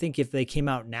group. I think if they came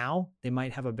out now, they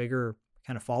might have a bigger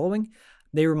kind of following.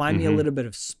 They remind me a little bit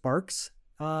of Sparks.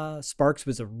 Sparks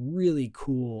was a really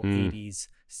cool 80s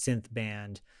synth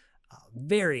band.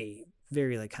 Very,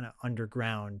 very like kind of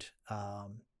underground.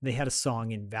 They had a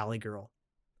song in Valley Girl.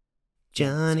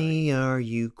 Johnny, are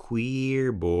you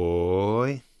queer,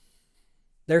 boy?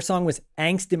 Their song was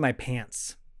Angst in My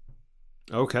Pants.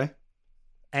 Okay.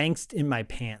 Angst in My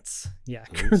Pants. Yeah,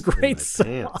 Angst great in song.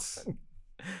 Pants.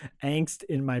 Angst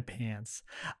in My Pants.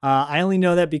 I only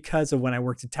know that because of when I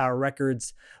worked at Tower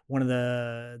Records. One of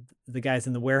the guys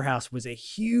in the warehouse was a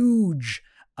huge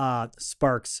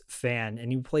Sparks fan,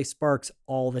 and he would play Sparks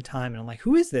all the time. And I'm like,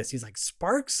 who is this? He's like,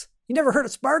 Sparks? You never heard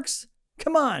of Sparks?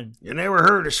 Come on. You never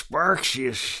heard of Sparks,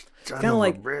 you son of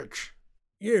like, a bitch.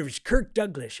 Yeah, it was Kirk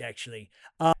Douglas, actually.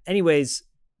 Anyways,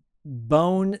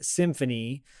 Bone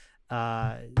Symphony,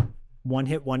 one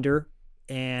hit wonder.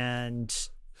 And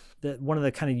one of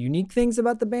the kind of unique things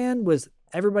about the band was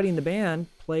everybody in the band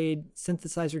played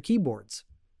synthesizer keyboards.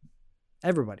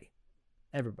 Everybody.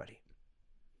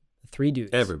 Three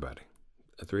dudes. Everybody.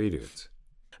 Three dudes.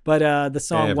 But the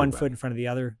song One Foot in Front of the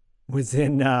Other was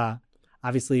in,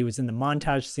 obviously it was in the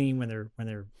montage scene when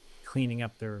they're cleaning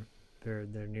up their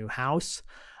new house.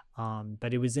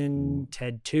 But it was in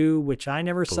Ted 2, which I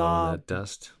never saw. That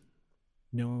dust.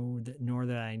 No, nor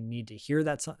that I need to hear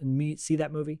that see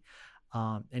that movie.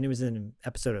 And it was in an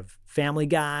episode of Family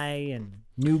Guy and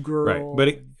New Girl.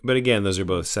 Right, but again, those are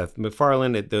both Seth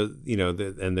MacFarlane.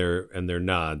 And their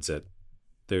nods at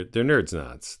they're nerds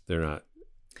nods. They're not.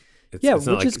 It's not which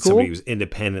like is cool. Somebody was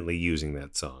independently using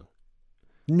that song.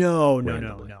 No.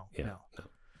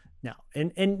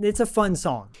 And it's a fun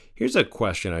song. Here's a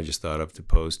question I just thought of to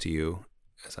pose to you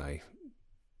as I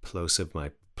plosive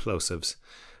my plosives.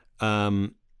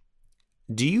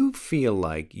 Do you feel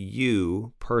like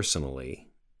you personally,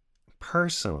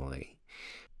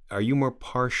 are you more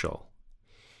partial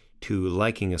to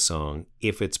liking a song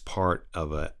if it's part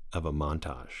of a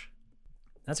montage?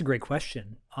 That's a great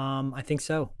question. I think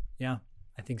so. Yeah,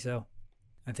 I think so.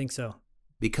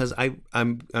 Because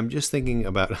I'm just thinking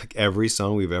about like every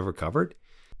song we've ever covered,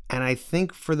 and I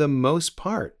think for the most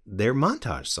part they're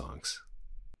montage songs,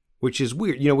 which is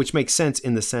weird, which makes sense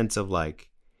in the sense of like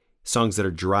songs that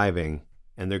are driving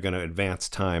and they're going to advance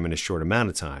time in a short amount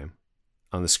of time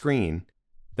on the screen.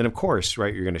 Then of course,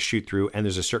 right, you're going to shoot through, and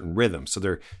there's a certain rhythm,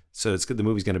 so it's good. The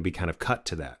movie's going to be kind of cut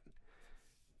to that.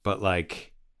 But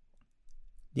like,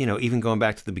 even going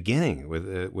back to the beginning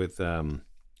with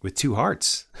Two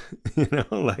Hearts,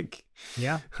 like,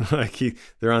 yeah, like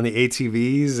they're on the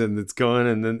ATVs and it's going,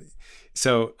 and then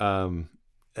so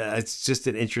it's just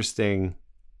an interesting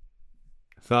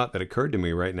thought that occurred to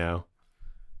me right now.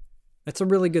 That's a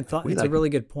really good thought. It's a really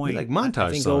good point. We like montage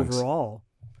I think songs.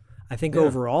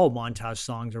 Overall montage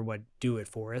songs are what do it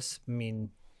for us. I mean,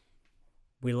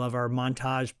 we love our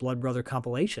montage Blood Brother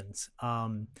compilations.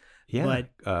 But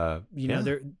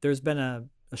there's been a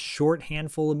short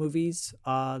handful of movies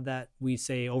that we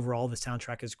say overall the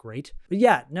soundtrack is great. But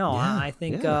I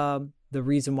think the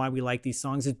reason why we like these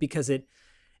songs is because it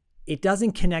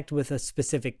doesn't connect with a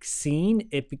specific scene.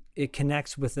 It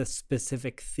connects with a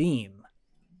specific theme.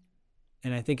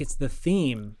 And I think it's the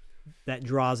theme that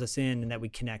draws us in and that we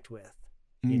connect with.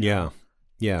 Yeah.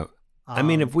 I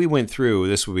mean, if we went through,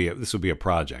 this would be a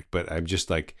project. But I'm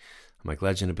like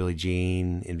Legend of Billie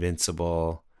Jean,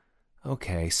 Invincible,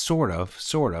 okay, sort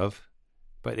of,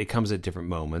 but it comes at different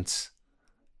moments.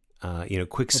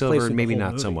 Quicksilver, the maybe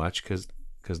whole not so movie. much because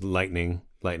lightning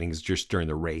is just during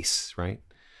the race, right?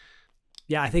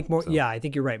 Yeah, I think more. Yeah, I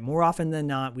think you're right. More often than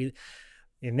not,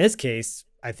 in this case,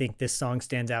 I think this song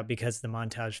stands out because the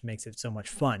montage makes it so much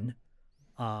fun.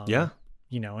 Yeah.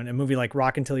 In a movie like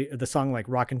the song like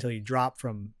Rock Until You Drop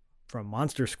from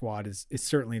Monster Squad is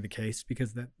certainly the case,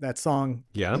 because that song.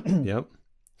 Yeah. Yep.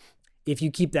 If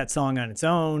you keep that song on its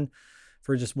own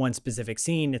for just one specific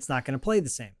scene, it's not going to play the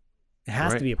same. It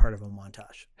has to be a part of a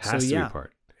montage. Has to be a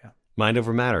part. Yeah. Mind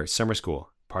Over Matter, Summer School,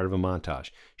 part of a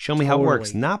montage. Show Me How It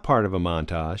Works, not part of a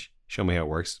montage. Show Me How It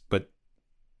Works, but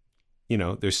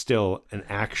there's still an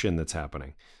action that's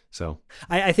happening. So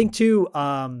I think too,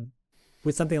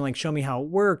 with something like Show Me How It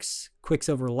Works,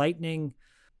 Quicksilver Lightning,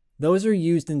 those are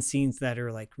used in scenes that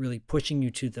are like really pushing you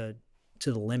to the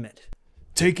limit.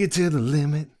 Take it to the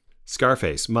limit.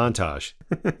 Scarface, montage.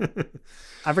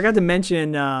 I forgot to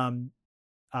mention in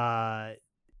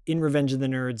Revenge of the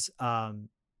Nerds,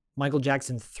 Michael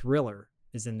Jackson Thriller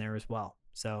is in there as well.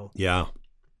 So yeah.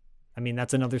 I mean,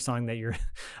 that's another song that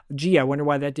gee, I wonder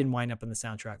why that didn't wind up on the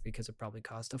soundtrack, because it probably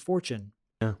cost a fortune.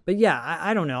 Yeah. But yeah,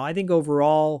 I don't know. I think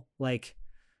overall, like,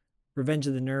 Revenge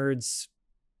of the Nerds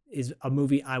is a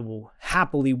movie I will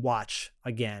happily watch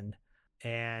again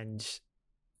and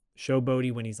show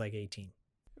Bodie when he's like 18.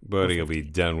 Bodie will be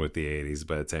done with the 80s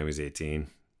by the time he's 18.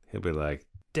 He'll be like,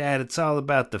 Dad, it's all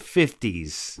about the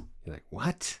 50s. You're like,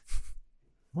 what?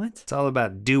 What? It's all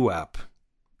about doo-wop,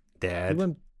 Dad. We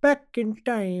went back in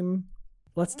time.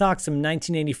 Let's talk some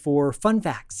 1984 fun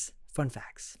facts. Fun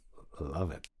facts.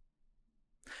 Love it.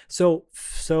 So,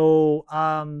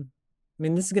 I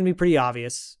mean, this is going to be pretty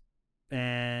obvious,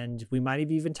 and we might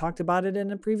have even talked about it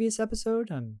in a previous episode.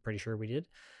 I'm pretty sure we did.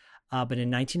 But in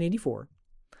 1984,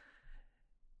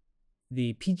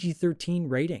 the PG-13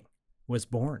 rating was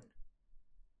born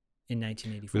in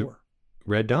 1984.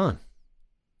 Red Dawn.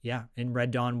 Yeah, and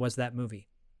Red Dawn was that movie.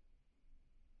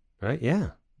 Right?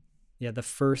 Yeah. Yeah, the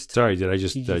first. Sorry, did I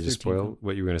just spoil film.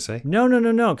 what you were going to say?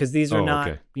 No, because these are not,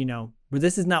 okay.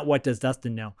 This is not What Does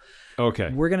Dustin Know? Okay.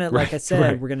 We're going to, like I said,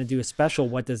 right. we're going to do a special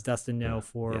What Does Dustin Know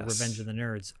for Yes. Revenge of the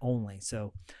Nerds only.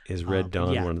 So is Red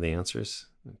Dawn one of the answers?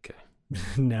 Okay.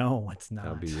 No, it's not.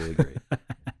 That would be really great.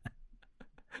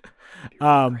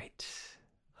 Great.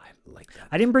 I like that.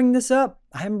 I didn't bring this up.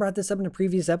 I haven't brought this up in a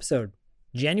previous episode.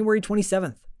 January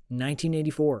 27th,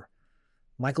 1984.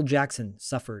 Michael Jackson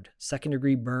suffered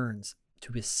second-degree burns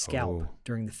to his scalp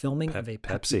during the filming of a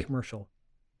Pepsi commercial.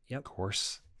 Yep. Of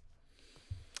course.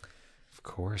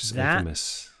 That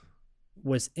infamous.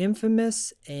 Was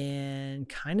infamous and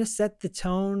kind of set the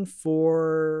tone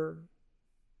for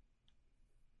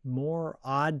more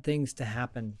odd things to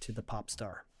happen to the pop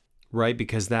star. Right,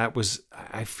 because that was,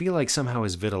 I feel like somehow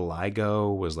his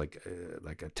vitiligo was like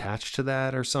attached to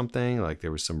that or something. Like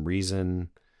there was some reason.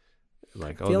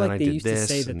 Like, I feel like they used this,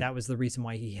 to say that was the reason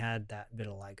why he had that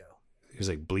vitiligo. He was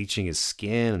like bleaching his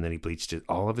skin, and then he bleached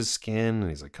all of his skin, and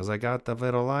he's like, "Cause I got the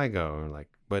vitiligo." And like,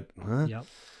 but huh? Yep.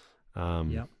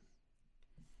 Yep.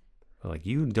 Like,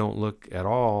 you don't look at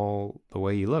all the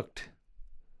way you looked,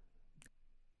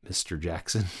 Mr.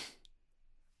 Jackson.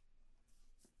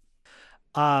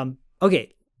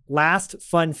 Okay. Last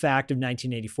fun fact of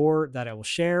 1984 that I will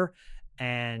share,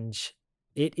 and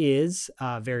it is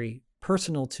very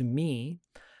personal to me.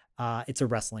 It's a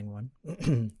wrestling one.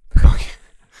 Okay.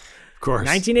 Of course.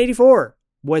 1984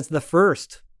 was the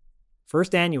first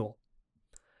annual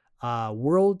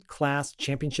World Class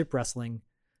Championship Wrestling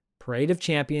Parade of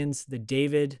Champions, the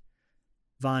David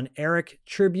Von Erich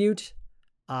tribute.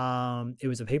 It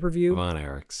was a pay-per-view. Von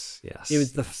Erichs, yes. It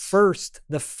was the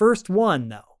first one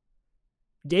though.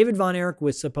 David Von Erich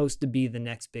was supposed to be the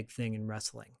next big thing in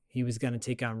wrestling. He was going to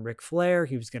take on Ric Flair.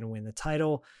 He was going to win the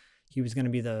title. He was going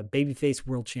to be the babyface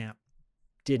world champ.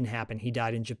 Didn't happen. He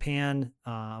died in Japan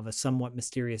of a somewhat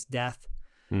mysterious death.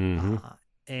 Mm-hmm.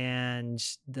 And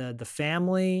the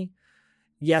family,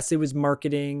 yes, it was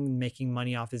marketing, making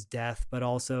money off his death, but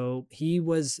also he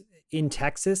was in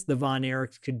Texas. The Von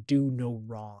Erichs could do no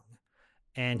wrong.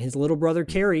 And his little brother,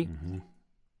 Kerry,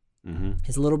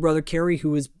 who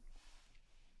was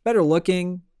better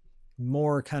looking,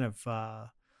 more kind of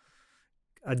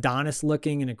Adonis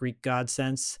looking in a Greek god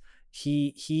sense.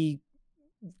 He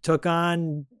took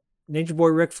on Nature Boy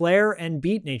Ric Flair and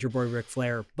beat Nature Boy Ric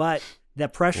Flair, but the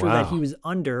pressure that he was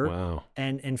under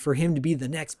and for him to be the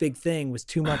next big thing was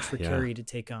too much for Kerry to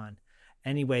take on.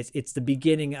 Anyways, it's the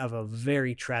beginning of a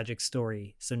very tragic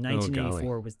story. So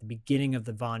 1984 was the beginning of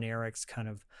the Von Erichs kind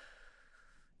of,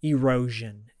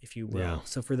 erosion, if you will. Yeah.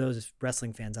 So for those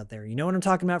wrestling fans out there, you know what I'm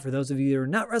talking about. For those of you that are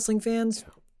not wrestling fans,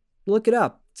 look it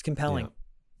up. It's compelling. Yeah.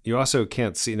 You also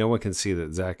can't see. No one can see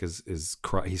that Zach is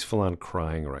he's full on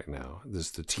crying right now.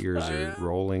 Just the tears are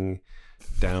rolling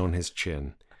down his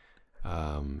chin.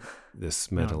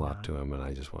 This meant a lot to him, and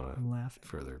I just want to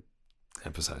further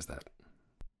emphasize that.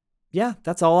 Yeah,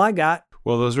 that's all I got.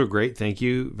 Well, those were great. Thank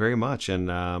you very much.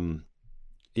 And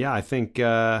yeah, I think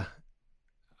as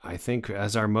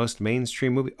our most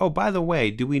mainstream movie. Oh, by the way,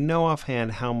 do we know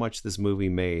offhand how much this movie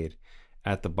made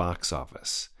at the box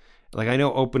office? Like I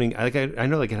know opening, I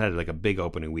know like it had like a big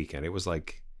opening weekend. It was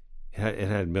like it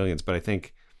had millions, but I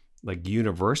think like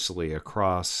universally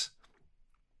across,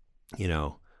 you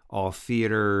know, all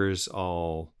theaters,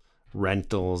 all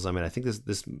rentals. I mean, I think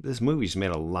this movie just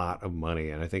made a lot of money,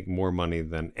 and I think more money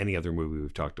than any other movie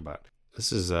we've talked about.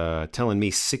 This is telling me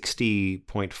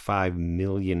 $60.5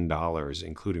 million,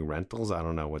 including rentals. I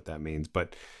don't know what that means,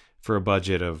 but for a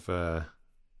budget of that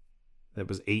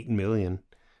was $8 million,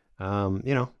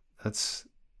 you know, that's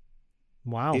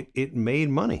wow. It made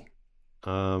money,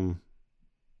 and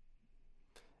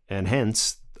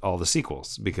hence all the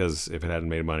sequels. Because if it hadn't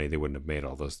made money, they wouldn't have made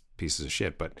all those pieces of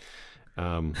shit. But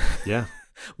yeah.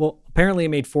 Well, apparently it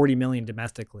made $40 million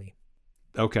domestically.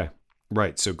 Okay.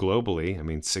 Right. So globally, I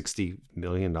mean, $60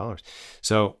 million.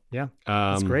 So yeah,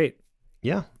 that's great.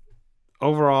 Yeah.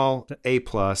 Overall, A+,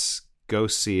 go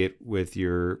see it with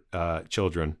your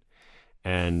children,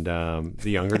 and the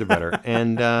younger, the better.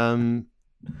 And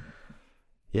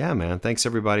yeah, man, thanks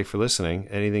everybody for listening.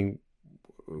 Anything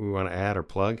we want to add or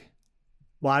plug?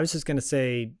 Well, I was just going to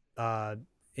say,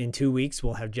 in 2 weeks,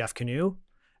 we'll have Jeff Canoe,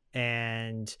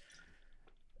 and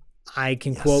I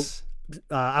can quote,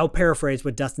 I'll paraphrase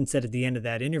what Dustin said at the end of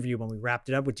that interview when we wrapped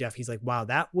it up with Jeff. He's like, wow,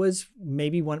 that was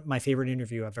maybe my favorite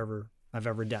interview I've ever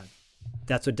done.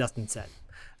 That's what Dustin said.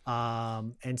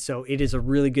 And so it is a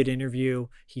really good interview.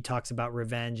 He talks about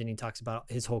revenge, and he talks about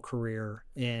his whole career,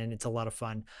 and it's a lot of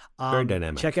fun. Very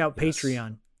dynamic. Check out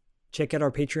Patreon. Check out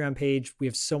our Patreon page. We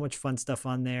have so much fun stuff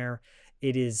on there.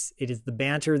 It is the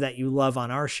banter that you love on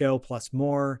our show, plus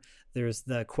more. There's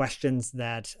the questions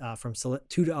that from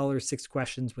 $2, 6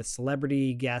 questions with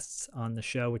celebrity guests on the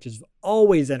show, which is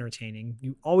always entertaining.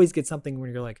 You always get something where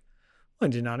you're like, I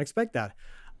did not expect that.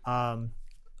 I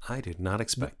did not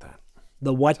expect that.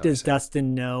 The What Does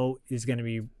Dustin Know is going to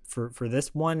be, for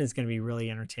this one, is going to be really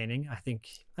entertaining. I think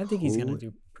he's going to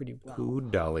do pretty well. Who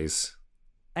dollies?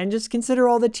 And just consider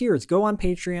all the tiers. Go on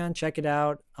Patreon, check it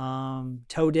out.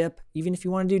 Toe dip, even if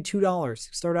you want to do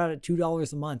 $2, start out at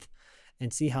 $2 a month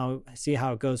and see how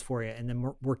it goes for you, and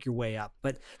then work your way up.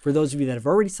 But for those of you that have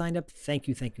already signed up, thank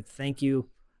you.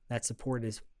 That support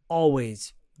is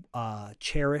always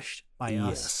cherished by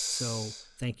us. So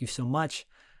thank you so much,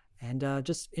 and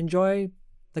just enjoy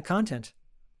the content.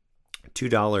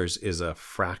 $2 is a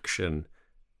fraction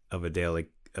of a daily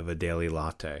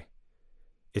latte.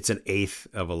 It's an eighth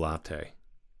of a latte.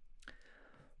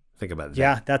 Think about that.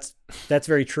 Yeah, that's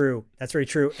very true. That's very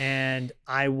true. And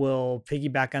I will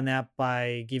piggyback on that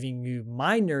by giving you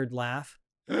my nerd laugh.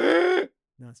 No,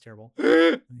 it's terrible.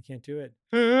 I can't do it.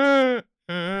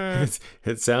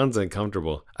 It sounds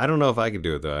uncomfortable. I don't know if I can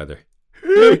do it though either.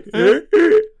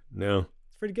 No.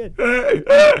 It's pretty good.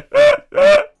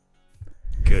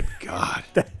 Good God.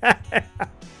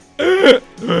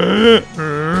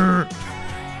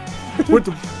 Put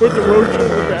the roach in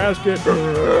the basket.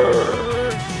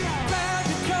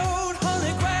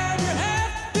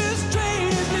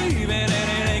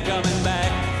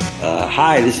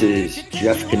 Hi, this is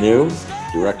Jeff Canoe,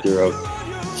 director of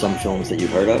some films that you've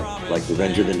heard of, like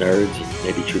Revenge of the Nerds,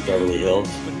 maybe True Beverly Hills.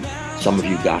 Some of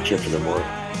you Gotcha for the more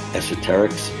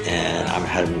esoterics, and I'm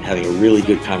having a really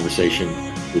good conversation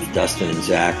with Dustin and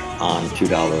Zach on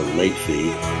 $2 late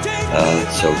fee.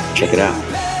 So check it out.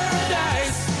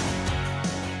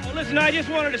 Well, listen, I just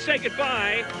wanted to say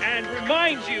goodbye and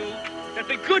remind you that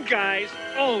the good guys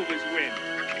always win,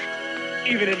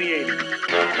 even in the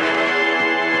 80s.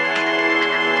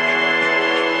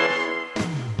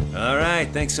 All right.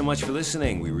 Thanks so much for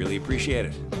listening. We really appreciate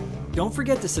it. Don't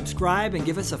forget to subscribe and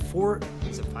give us a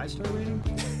 5-star rating?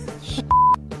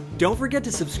 Don't forget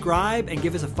to subscribe and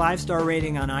give us a 5-star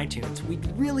rating on iTunes.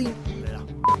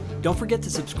 Don't forget to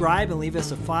subscribe and leave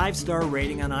us a 5-star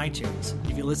rating on iTunes.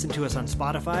 If you listen to us on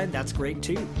Spotify, that's great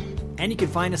too. And you can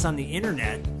find us on the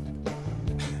internet.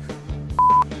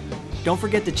 Don't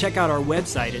forget to check out our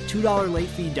website at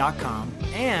 $2latefee.com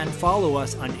and follow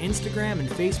us on Instagram and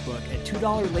Facebook at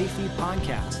 $2 Late Fee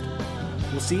Podcast.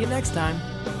 We'll see you next time.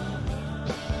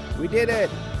 We did it.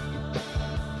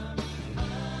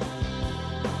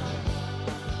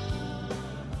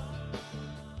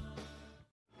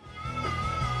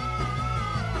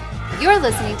 You're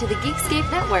listening to the Geekscape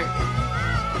Network.